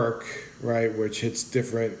statement of work, right? Which hits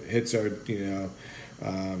our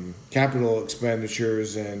capital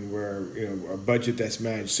expenditures, and we're a budget that's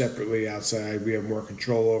managed separately outside. We have more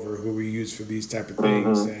control over who we use for these type of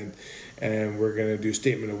things, and we're gonna do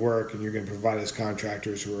statement of work, and you're gonna provide us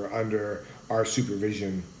contractors who are under our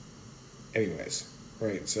supervision, anyways,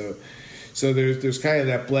 right? So there's kind of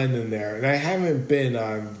that blend in there, and I haven't been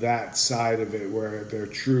on that side of it where they're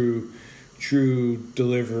true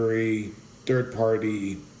delivery, third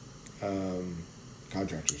party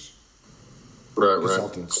contractors,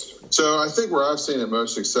 consultants. Right. So I think where I've seen it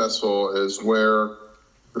most successful is where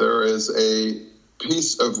there is a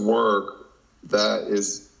piece of work that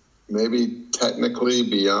is maybe technically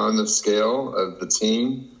beyond the scale of the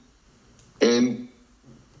team, and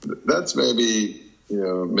that's maybe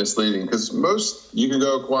misleading, because you can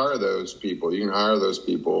go acquire those people, you can hire those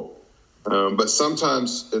people, but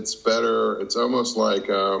sometimes it's better. It's almost like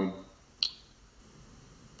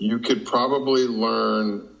you could probably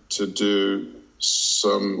learn to do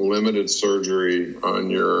some limited surgery on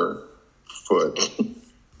your foot,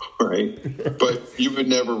 right? But you would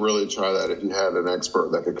never really try that if you had an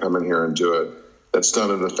expert that could come in here and do it. That's done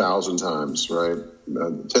it 1,000 times, right?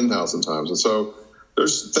 10,000 times. And so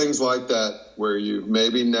there's things like that where you've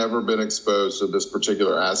maybe never been exposed to this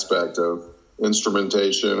particular aspect of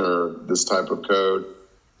instrumentation or this type of code.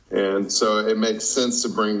 And so it makes sense to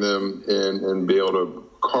bring them in and be able to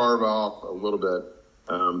carve off a little bit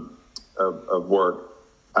of work.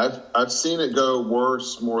 I've seen it go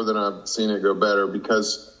worse more than I've seen it go better,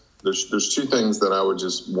 because there's two things that I would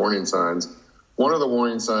just warning signs. One of the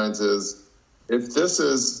warning signs is, if this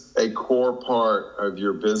is a core part of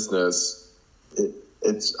your business,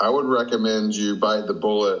 I would recommend you bite the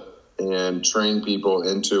bullet and train people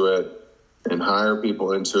into it and hire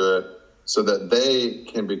people into it so that they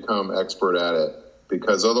can become expert at it,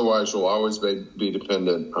 because otherwise you'll always be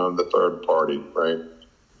dependent on the third party, right?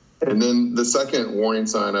 And then the second warning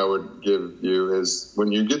sign I would give you is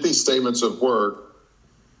when you get these statements of work,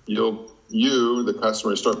 the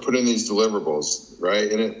customer, start putting these deliverables,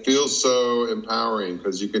 right? And it feels so empowering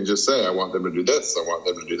because you can just say, I want them to do this, I want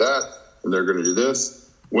them to do that, and they're going to do this.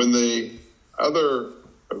 When the other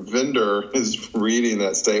vendor is reading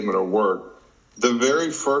that statement of work, the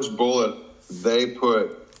very first bullet they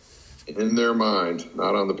put in their mind,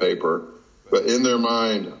 not on the paper, but in their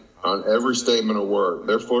mind on every statement of work,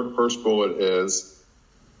 their first bullet is,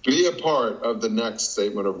 be a part of the next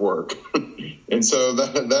statement of work. And so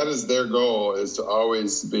that is their goal, is to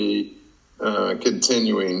always be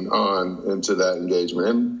continuing on into that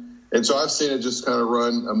engagement. And so I've seen it just kind of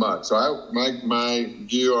run amok. So my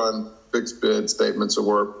view on fixed bid statements of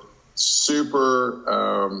work,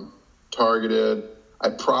 super targeted. I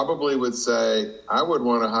probably would say I would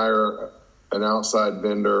want to hire an outside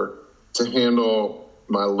vendor to handle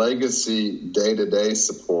my legacy day-to-day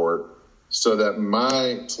support so that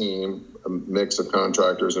my team, a mix of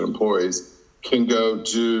contractors and employees, can go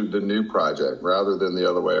do the new project rather than the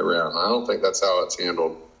other way around. I don't think that's how it's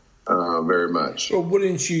handled very much. Well,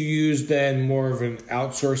 wouldn't you use then more of an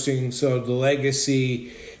outsourcing? So the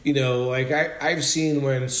legacy, like I've seen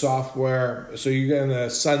when software, so you're going to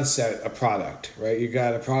sunset a product, right? You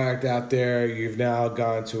got a product out there, you've now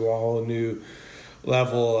gone to a whole new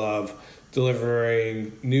level of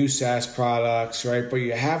delivering new SaaS products, right? But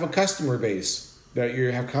you have a customer base that you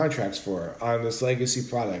have contracts for on this legacy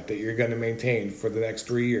product that you're going to maintain for the next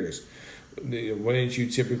 3 years. Wouldn't you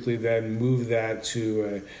typically then move that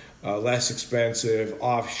to a less expensive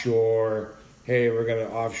offshore? Hey, we're going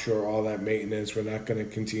to offshore all that maintenance. We're not going to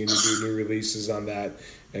continue to do new releases on that,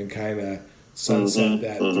 and kind of sunset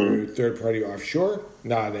that through third-party offshore.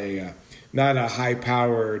 Not a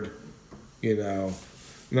high-powered,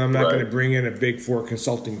 I'm not going to bring in a Big Four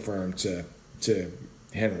consulting firm to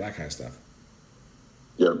handle that kind of stuff.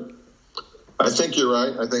 Yeah. I think you're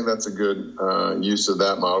right. I think that's a good use of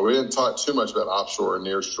that model. We didn't talk too much about offshore and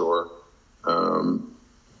nearshore.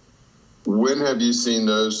 When have you seen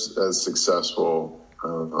those as successable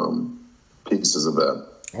pieces of that?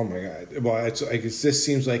 Oh my God! Well, this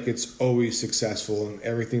seems like it's always successful in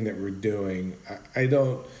everything that we're doing. I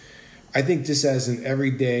think just as an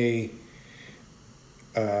everyday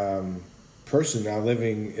person now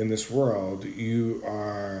living in this world, you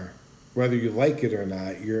are, whether you like it or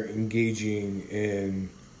not, you're engaging in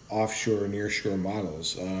offshore and nearshore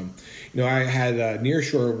models. I had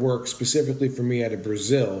nearshore work specifically for me out of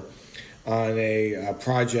Brazil on a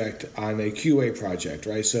project, on a QA project,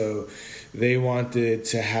 right? So they wanted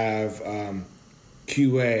to have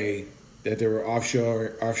QA that they were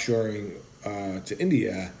offshoring to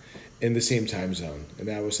India in the same time zone, and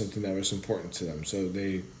that was something that was important to them. So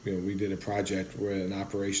we did a project where an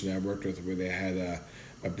operation I worked with where they had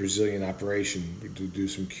a Brazilian operation to do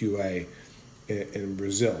some QA in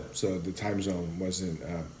Brazil, so the time zone wasn't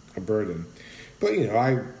a burden. But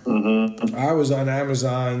I was on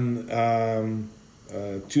Amazon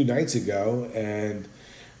 2 nights ago, and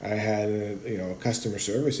I had a customer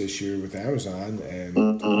service issue with Amazon,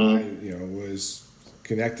 and I was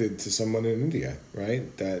connected to someone in India,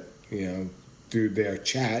 right? That through their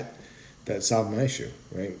chat, that solved my issue,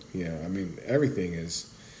 right? Everything is.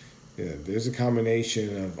 There's a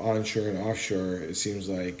combination of onshore and offshore, it seems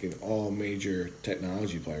like, in all major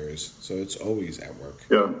technology players. So it's always at work.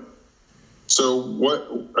 Yeah. So what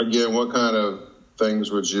kind of things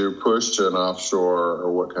would you push to an offshore,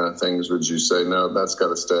 or what kind of things would you say, no, that's got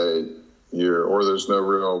to stay here, or there's no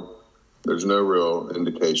real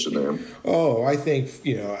indication there? Oh, I think,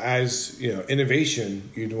 as, innovation,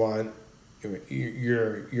 you'd want,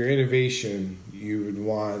 your innovation, you would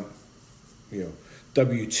want,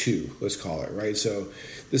 W-2, let's call it, right? So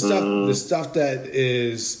the stuff that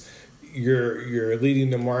is you're leading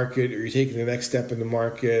the market, or you're taking the next step in the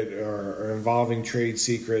market, or involving trade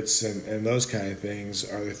secrets and those kind of things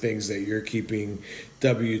are the things that you're keeping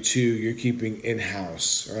W-2, you're keeping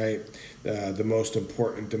in-house, right? The most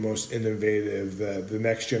important, the most innovative, the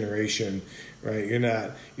next generation, right? You're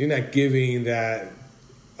not giving that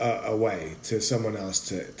away to someone else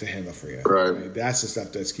to handle for you. Right. That's the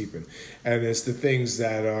stuff that's keeping. And it's the things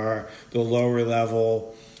that are the lower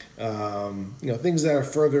level, things that are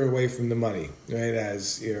further away from the money, right?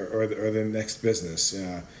 Or the next business.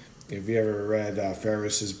 If you ever read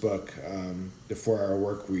Ferris's book, The 4-Hour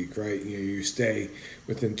Work Week, right? You stay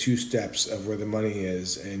within 2 steps of where the money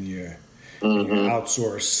is, and you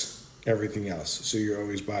outsource everything else. So you're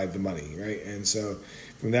always by the money, right? And so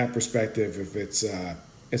from that perspective, if it's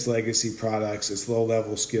It's legacy products. It's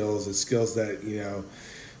low-level skills. It's skills that,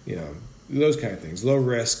 those kind of things. Low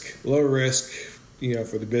risk,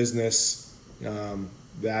 for the business.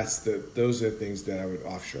 Those are the things that I would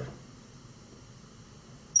offshore.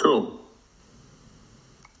 Cool.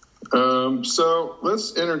 So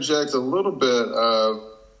let's interject a little bit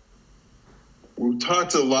we've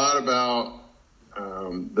talked a lot about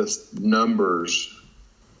the numbers.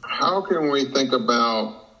 How can we think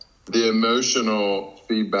about the emotional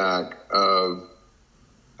feedback of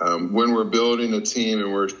when we're building a team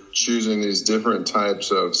and we're choosing these different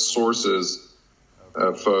types of sources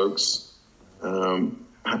of folks?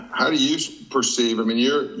 How do you perceive? I mean,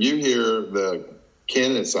 you hear the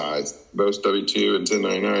candidate sides, both W-2 and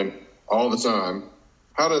 1099, all the time.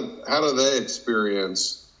 How do they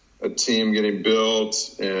experience a team getting built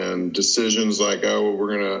and decisions like, oh, well,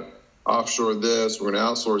 we're going to offshore this, we're going to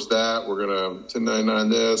outsource that, we're going to 1099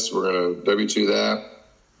 this, we're going to W-2 that?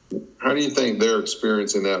 How do you think they're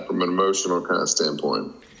experiencing that from an emotional kind of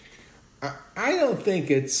standpoint? I don't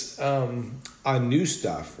think it's on new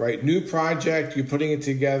stuff, right? New project, you're putting it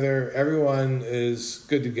together, everyone is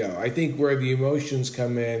good to go. I think where the emotions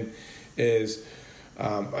come in is,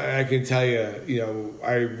 I can tell you,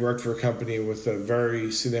 I worked for a company with a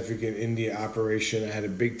very significant India operation. I had a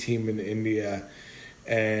big team in India,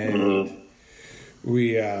 and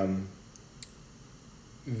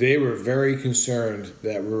they were very concerned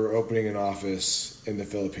that we were opening an office in the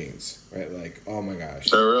Philippines, right? Like, oh my gosh.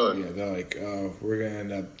 Oh, really? Yeah, they're like, oh, we're going to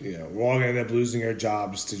end up, we're all going to end up losing our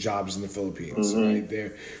jobs to jobs in the Philippines,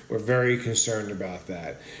 right? We're very concerned about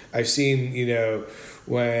that. I've seen,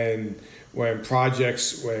 when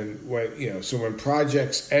projects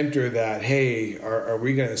enter that, hey, are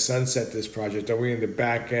we going to sunset this project? Are we in the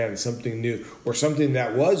back end, something new, or something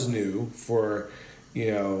that was new for,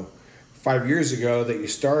 5 years ago that you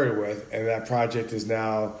started with, and that project is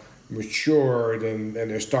now matured, and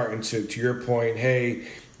they're starting to your point, hey,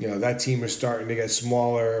 that team is starting to get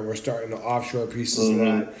smaller, and we're starting to offshore pieces of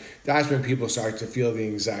that. That's when people start to feel the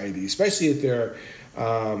anxiety, especially if they're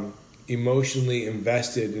emotionally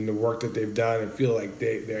invested in the work that they've done and feel like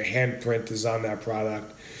their handprint is on that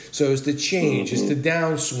product. So it's the change, it's the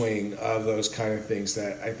downswing of those kind of things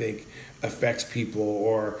that I think affects people,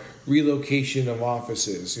 or relocation of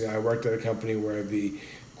offices. I worked at a company where the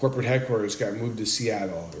corporate headquarters got moved to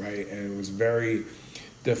Seattle, right? And it was very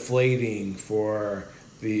deflating for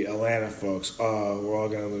the Atlanta folks. Oh, we're all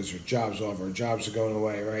going to lose our jobs. All of our jobs are going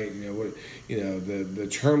away, right? The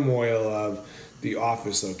turmoil of the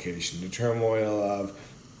office location, the turmoil of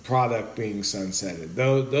product being sunsetted.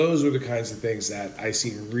 Those are the kinds of things that I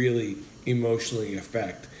see really emotionally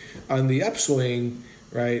affect. On the upswing,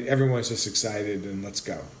 right, everyone's just excited and let's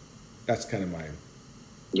go. That's kind of my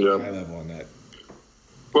high level on that.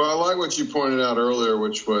 Well, I like what you pointed out earlier,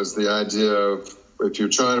 which was the idea of if you're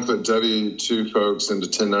trying to put W-2 folks into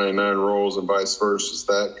 1099 roles and vice versa,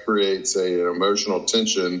 that creates an emotional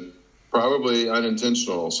tension, probably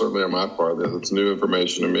unintentional, certainly on my part. That's new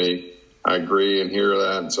information to me. I agree and hear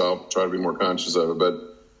that, and so I'll try to be more conscious of it. But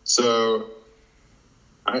so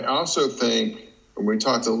I also think, we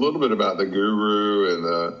talked a little bit about the guru and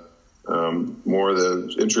the more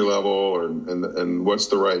the entry level and what's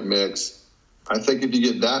the right mix. I think if you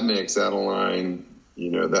get that mix out of line,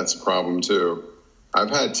 that's a problem too. I've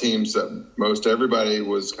had teams that most everybody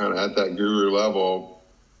was kind of at that guru level,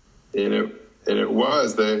 and it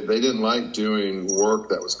was they didn't like doing work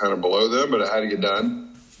that was kind of below them, but it had to get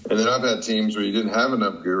done. And then I've had teams where you didn't have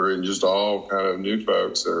enough guru and just all kind of new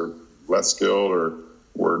folks or less skilled or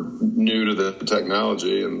were new to the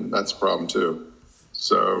technology, and that's a problem too.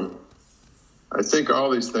 So I think all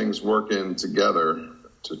these things work in together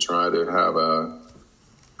to try to have a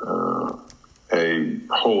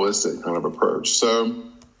holistic kind of approach. So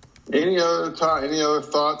any other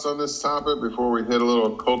thoughts on this topic before we hit a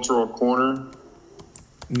little cultural corner?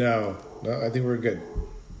 No, I think we're good.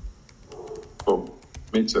 Cool.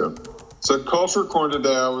 Me too. So culture corner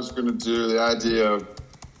today, I was going to do the idea of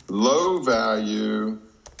low value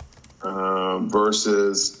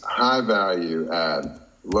versus high value add.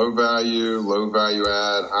 Low value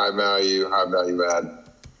add, high value add.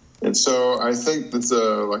 And so I think that's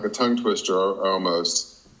like a tongue twister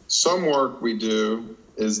almost. Some work we do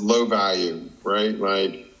is low value, right?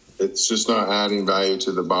 Like it's just not adding value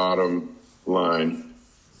to the bottom line.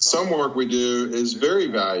 Some work we do is very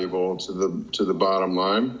valuable to the bottom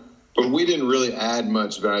line, but we didn't really add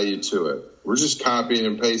much value to it. We're just copying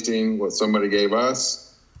and pasting what somebody gave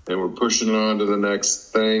us, and we're pushing it on to the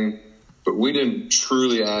next thing, but we didn't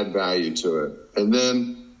truly add value to it. And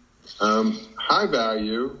then high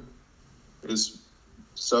value is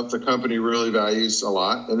stuff the company really values a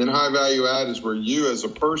lot. And then high value add is where you as a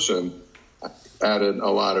person added a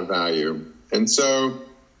lot of value. And so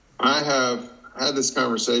I have had this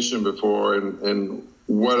conversation before, and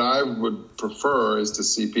what I would prefer is to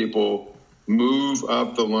see people move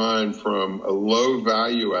up the line from a low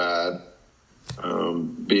value add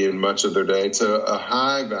being much of their day to a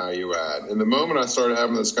high value add. And the moment I started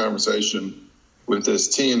having this conversation with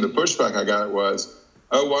this team, the pushback I got was,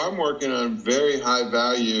 oh, well, I'm working on very high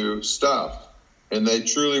value stuff. And they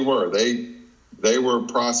truly were. They were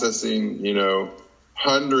processing,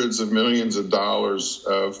 hundreds of millions of dollars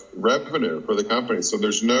of revenue for the company. So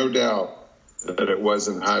there's no doubt that it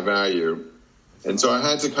wasn't high value. And so I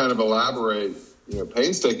had to kind of elaborate,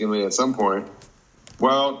 painstakingly at some point.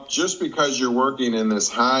 Well, just because you're working in this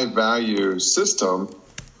high value system,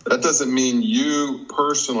 that doesn't mean you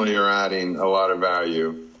personally are adding a lot of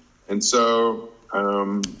value. And so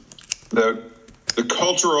the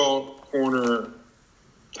cultural corner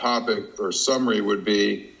topic or summary would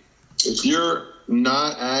be, if you're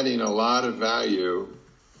not adding a lot of value,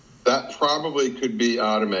 that probably could be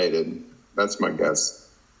automated. That's my guess.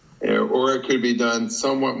 Or it could be done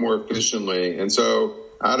somewhat more efficiently. And so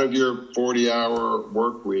out of your 40-hour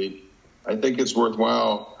work week, I think it's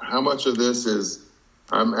worthwhile. How much of this is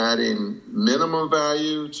I'm adding minimum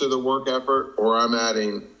value to the work effort, or I'm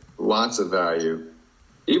adding lots of value?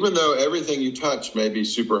 Even though everything you touch may be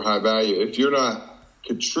super high value, if you're not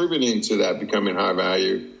contributing to that becoming high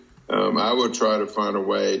value, I would try to find a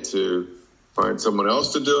way to find someone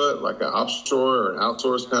else to do it, like an offshore or an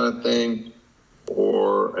outsource kind of thing,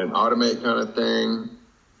 or an automate kind of thing.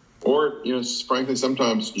 Or, frankly,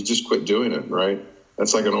 sometimes you just quit doing it, right?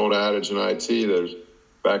 That's like an old adage in IT. There's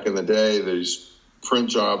back in the day, these print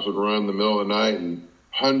jobs would run in the middle of the night and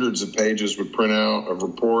hundreds of pages would print out of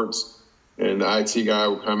reports. And the IT guy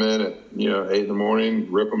would come in at, 8 in the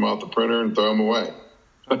morning, rip them off the printer and throw them away.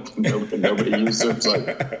 Nobody used it. It's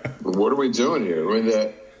like, what are we doing here? I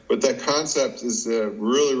mean, but that concept is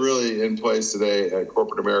really, really in place today at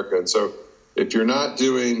corporate America. And so if you're not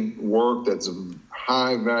doing work that's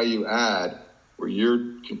high value add, where you're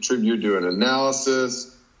doing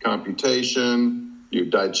analysis, computation, you're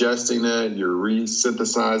digesting it, you're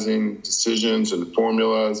resynthesizing decisions and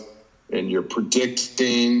formulas, and you're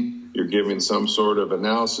predicting, you're giving some sort of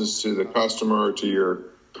analysis to the customer or to your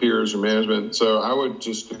peers or management. So I would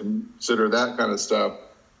just consider that kind of stuff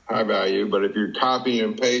high value. But if you're copying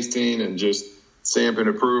and pasting and just stamping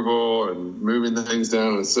approval and moving things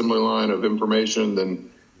down an assembly line of information, then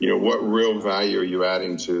what real value are you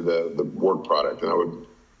adding to the work product? And I would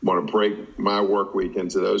want to break my work week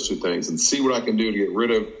into those two things and see what I can do to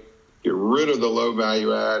get rid of the low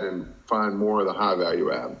value add and find more of the high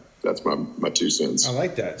value add. That's my 2 cents. I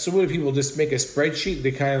like that. So what do people just make a spreadsheet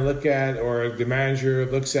they kind of look at, or the manager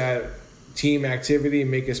looks at team activity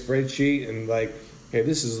and make a spreadsheet and like, hey,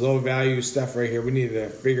 this is low value stuff right here. We need to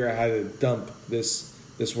figure out how to dump this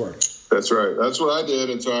work. That's right. That's what I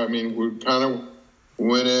did. And so, we kind of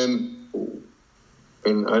went in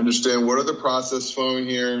and understand what are the process flowing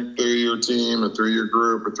here through your team or through your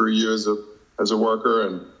group or through you as a worker,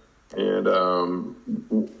 and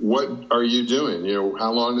what are you doing?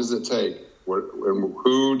 How long does it take? And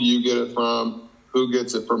who do you get it from? Who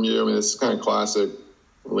gets it from you? I mean, this is kind of classic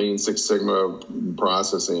Lean Six Sigma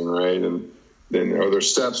processing, right? And then are there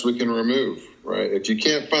steps we can remove, right? If you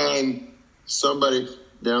can't find somebody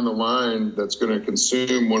down the line that's going to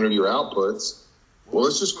consume one of your outputs, well,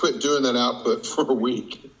 let's just quit doing that output for a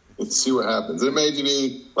week and see what happens. It may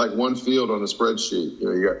be like one field on a spreadsheet.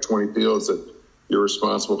 You got 20 fields that you're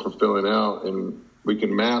responsible for filling out, and we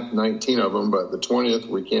can map 19 of them, but the 20th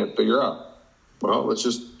we can't figure out. Well, let's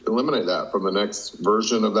just eliminate that from the next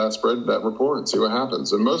version of that report and see what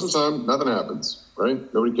happens. And most of the time, nothing happens, right?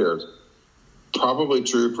 Nobody cares. Probably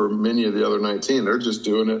true for many of the other 19. They're just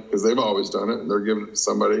doing it because they've always done it, and they're giving it to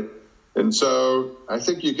somebody. And so I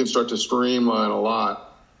think you can start to streamline a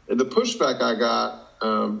lot. And the pushback I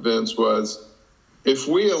got, Vince, was if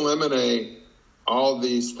we eliminate all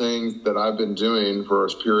these things that I've been doing for a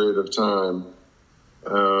period of time,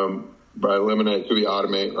 by eliminate, could be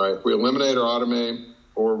automate, right? If we eliminate or automate,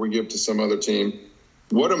 or we give to some other team,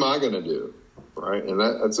 what am I going to do, right? And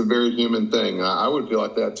that's a very human thing. I would feel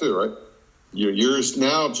like that too, right? Yours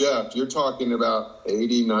now, Jeff, you're talking about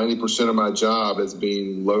 80, 90% of my job as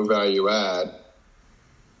being low value add.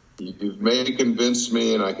 You've maybe convinced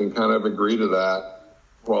me, and I can kind of agree to that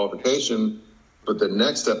qualification. But the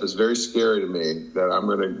next step is very scary to me, that I'm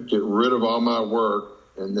going to get rid of all my work,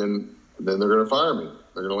 and then they're going to fire me.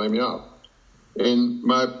 They're going to lay me off. And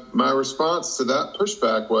my response to that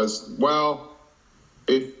pushback was, well,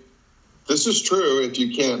 if this is true if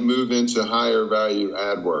you can't move into higher value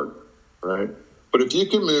add work, right? But if you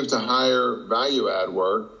can move to higher value add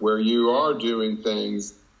work where you are doing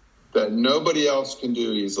things that nobody else can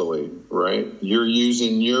do easily, right? You're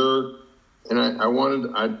using and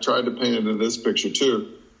I tried to paint it in this picture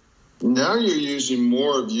too. Now you're using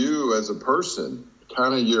more of you as a person,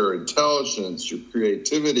 kind of your intelligence, your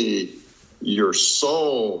creativity, your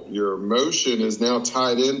soul, your emotion is now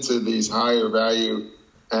tied into these higher value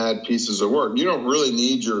add pieces of work. You don't really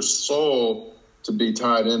need your soul to be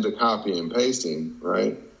tied into copy and pasting,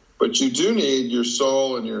 right? But you do need your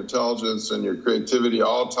soul and your intelligence and your creativity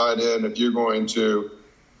all tied in if you're going to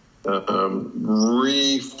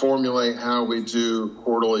reformulate how we do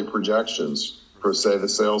quarterly projections for, say, the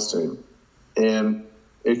sales team. And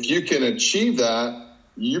if you can achieve that,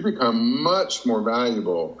 you become much more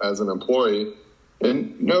valuable as an employee.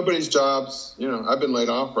 And nobody's jobs, I've been laid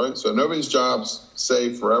off, right? So nobody's jobs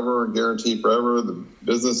safe forever, guaranteed forever. The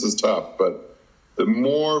business is tough, but the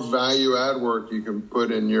more value add work you can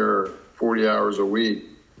put in your 40 hours a week,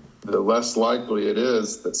 the less likely it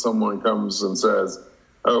is that someone comes and says,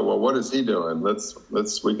 oh, well, what is he doing?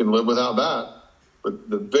 We can live without that.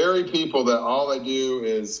 But the very people that all they do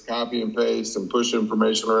is copy and paste and push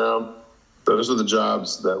information around, those are the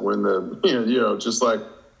jobs that when just like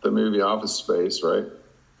the movie Office Space, right?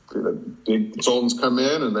 The big consultants come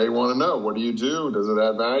in and they want to know, what do you do? Does it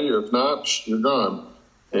add value? If not, you're gone.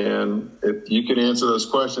 And if you can answer those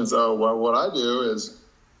questions, what I do is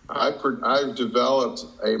I've developed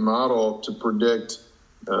a model to predict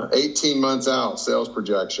 18 months out sales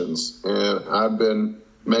projections. And I've been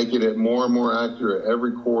making it more and more accurate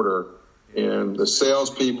every quarter. And the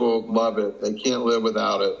salespeople love it. They can't live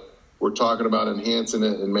without it. We're talking about enhancing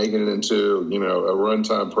it and making it into, a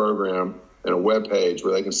runtime program and a web page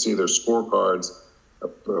where they can see their scorecards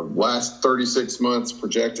last 36 months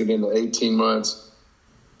projected into 18 months.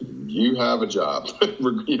 You have a job.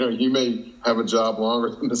 You may have a job longer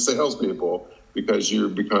than the salespeople because you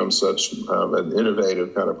become such an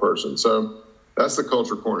innovative kind of person. So that's the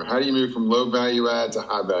Culture Corner. How do you move from low value add to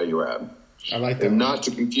high value add? I like that. And not to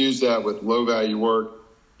confuse that with low value work.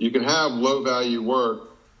 You can have low value work,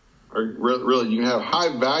 or really you can have high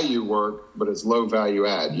value work, but it's low value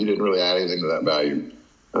add. You didn't really add anything to that value.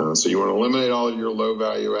 So you want to eliminate all of your low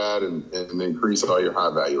value add and increase all your high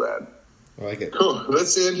value add. I like it. Cool.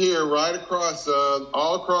 Let's end here right across,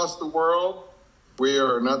 all across the world. We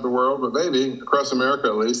are not the world, but maybe across America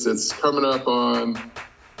at least. It's coming up on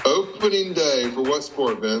opening day for what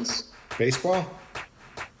sport, Vince? Baseball?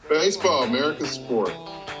 Baseball, America's sport.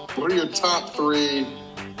 What are your top 3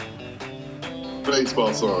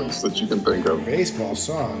 baseball songs that you can think of? Baseball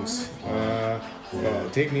songs?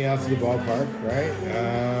 Take Me Out to the Ballpark, right?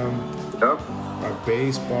 Yep. A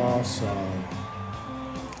baseball song.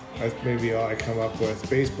 That's maybe all I come up with.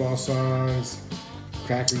 Baseball songs.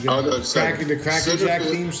 Cracker Jack. The Cracker Jack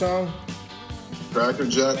theme song. Cracker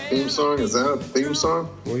Jack theme song? Is that a theme song?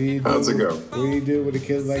 What do you do? How's it go? What do you do with a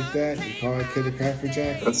kid like that? You call a kid a Cracker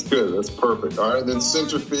Jack? That's good. That's perfect. All right, then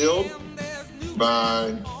Center Field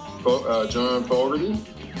by John Fogerty,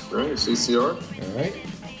 right? CCR. All right.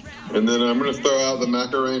 And then I'm going to throw out the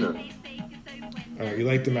Macarena. All right, you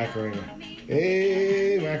like the Macarena.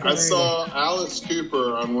 Hey, Macarena. I saw Alice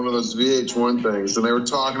Cooper on one of those VH1 things, and they were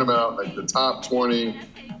talking about like the top 20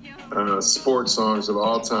 sports songs of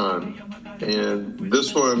all time. And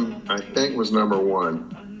this one, I think, was number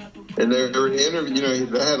 1. And they were interviewing,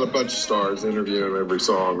 they had a bunch of stars interviewing every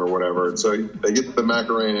song or whatever. And so they get to the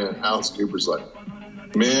Macarena, and Alice Cooper's like,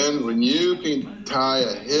 man, when you can tie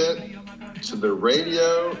a hit to the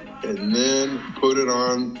radio and then put it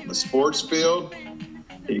on the sports field,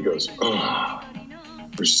 he goes, oh,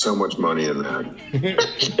 there's so much money in that.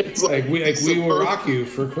 It's like we will rock you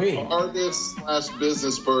for Queen. Artist /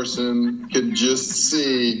 business person could just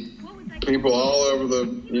see people all over the,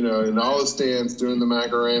 in all the stands doing the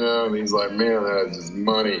Macarena, and he's like, man, that is just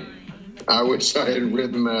money. I wish I had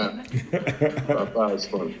written that. I thought it was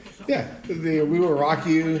fun. Yeah, We Will Rock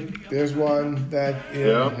You. There's one that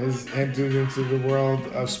has entered into the world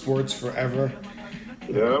of sports forever.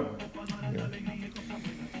 Yeah.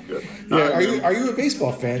 Good. Yeah. Are you a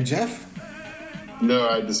baseball fan, Jeff? No,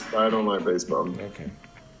 I don't like baseball. Okay.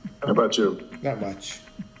 How about you? Not much.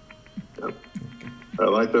 Yeah. Okay. I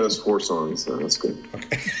like those 4 songs, so that's good.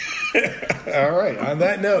 Okay. All right. On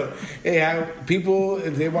that note, hey, how people,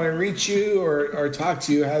 if they want to reach you or talk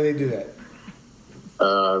to you, how do they do that?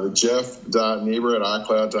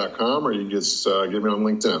 Jeff.Niebuhr@iCloud.com, or you just get me on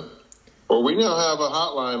LinkedIn. Or we now have a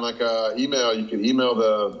hotline, like a email. You can email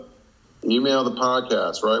the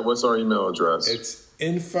podcast, right? What's our email address? It's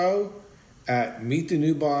info at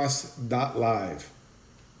meetthenewboss.live.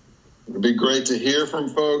 It'd be great to hear from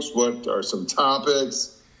folks. What are some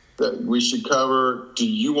topics that we should cover? Do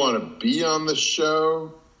you want to be on the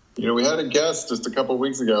show? You know, we had a guest just a couple of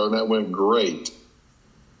weeks ago, and that went great.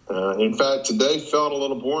 In fact, today felt a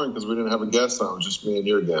little boring because we didn't have a guest on. It was just me and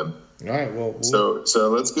you again. All right, well. So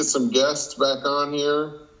let's get some guests back on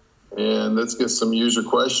here, and let's get some user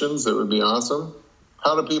questions. That would be awesome.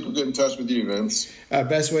 How do people get in touch with you, Vince?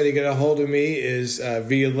 Best way to get a hold of me is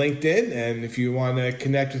via LinkedIn. And if you want to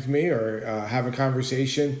connect with me or have a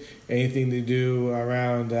conversation, anything to do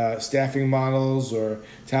around staffing models or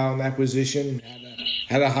talent acquisition,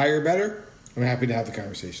 how to hire better, I'm happy to have the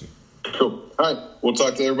conversation. Cool. All right. We'll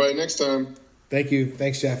talk to everybody next time. Thank you.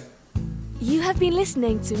 Thanks, Jeff. You have been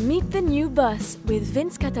listening to Meet the New Boss with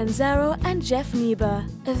Vince Catanzaro and Jeff Niebuhr.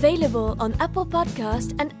 Available on Apple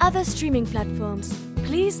Podcast and other streaming platforms.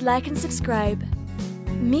 Please like and subscribe.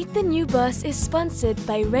 Meet the New Boss is sponsored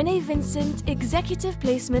by Renee Vincent Executive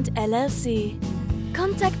Placement LLC.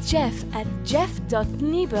 Contact Jeff at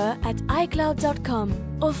jeff.niebuhr@icloud.com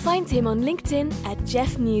or find him on LinkedIn at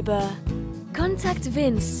Jeff Niebuhr. Contact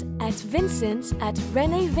Vince at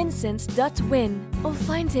vincent@reneevincent.win or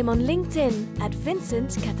find him on LinkedIn at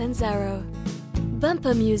Vincent Catanzaro.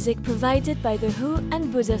 Bumper music provided by The Who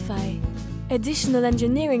and Buddhify. Additional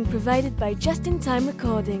engineering provided by Just In Time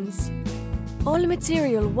Recordings. All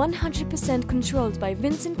material 100% controlled by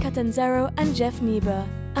Vincent Catanzaro and Jeff Niebuhr.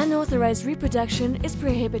 Unauthorized reproduction is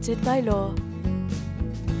prohibited by law.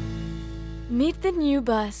 Meet the New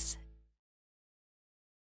Boss.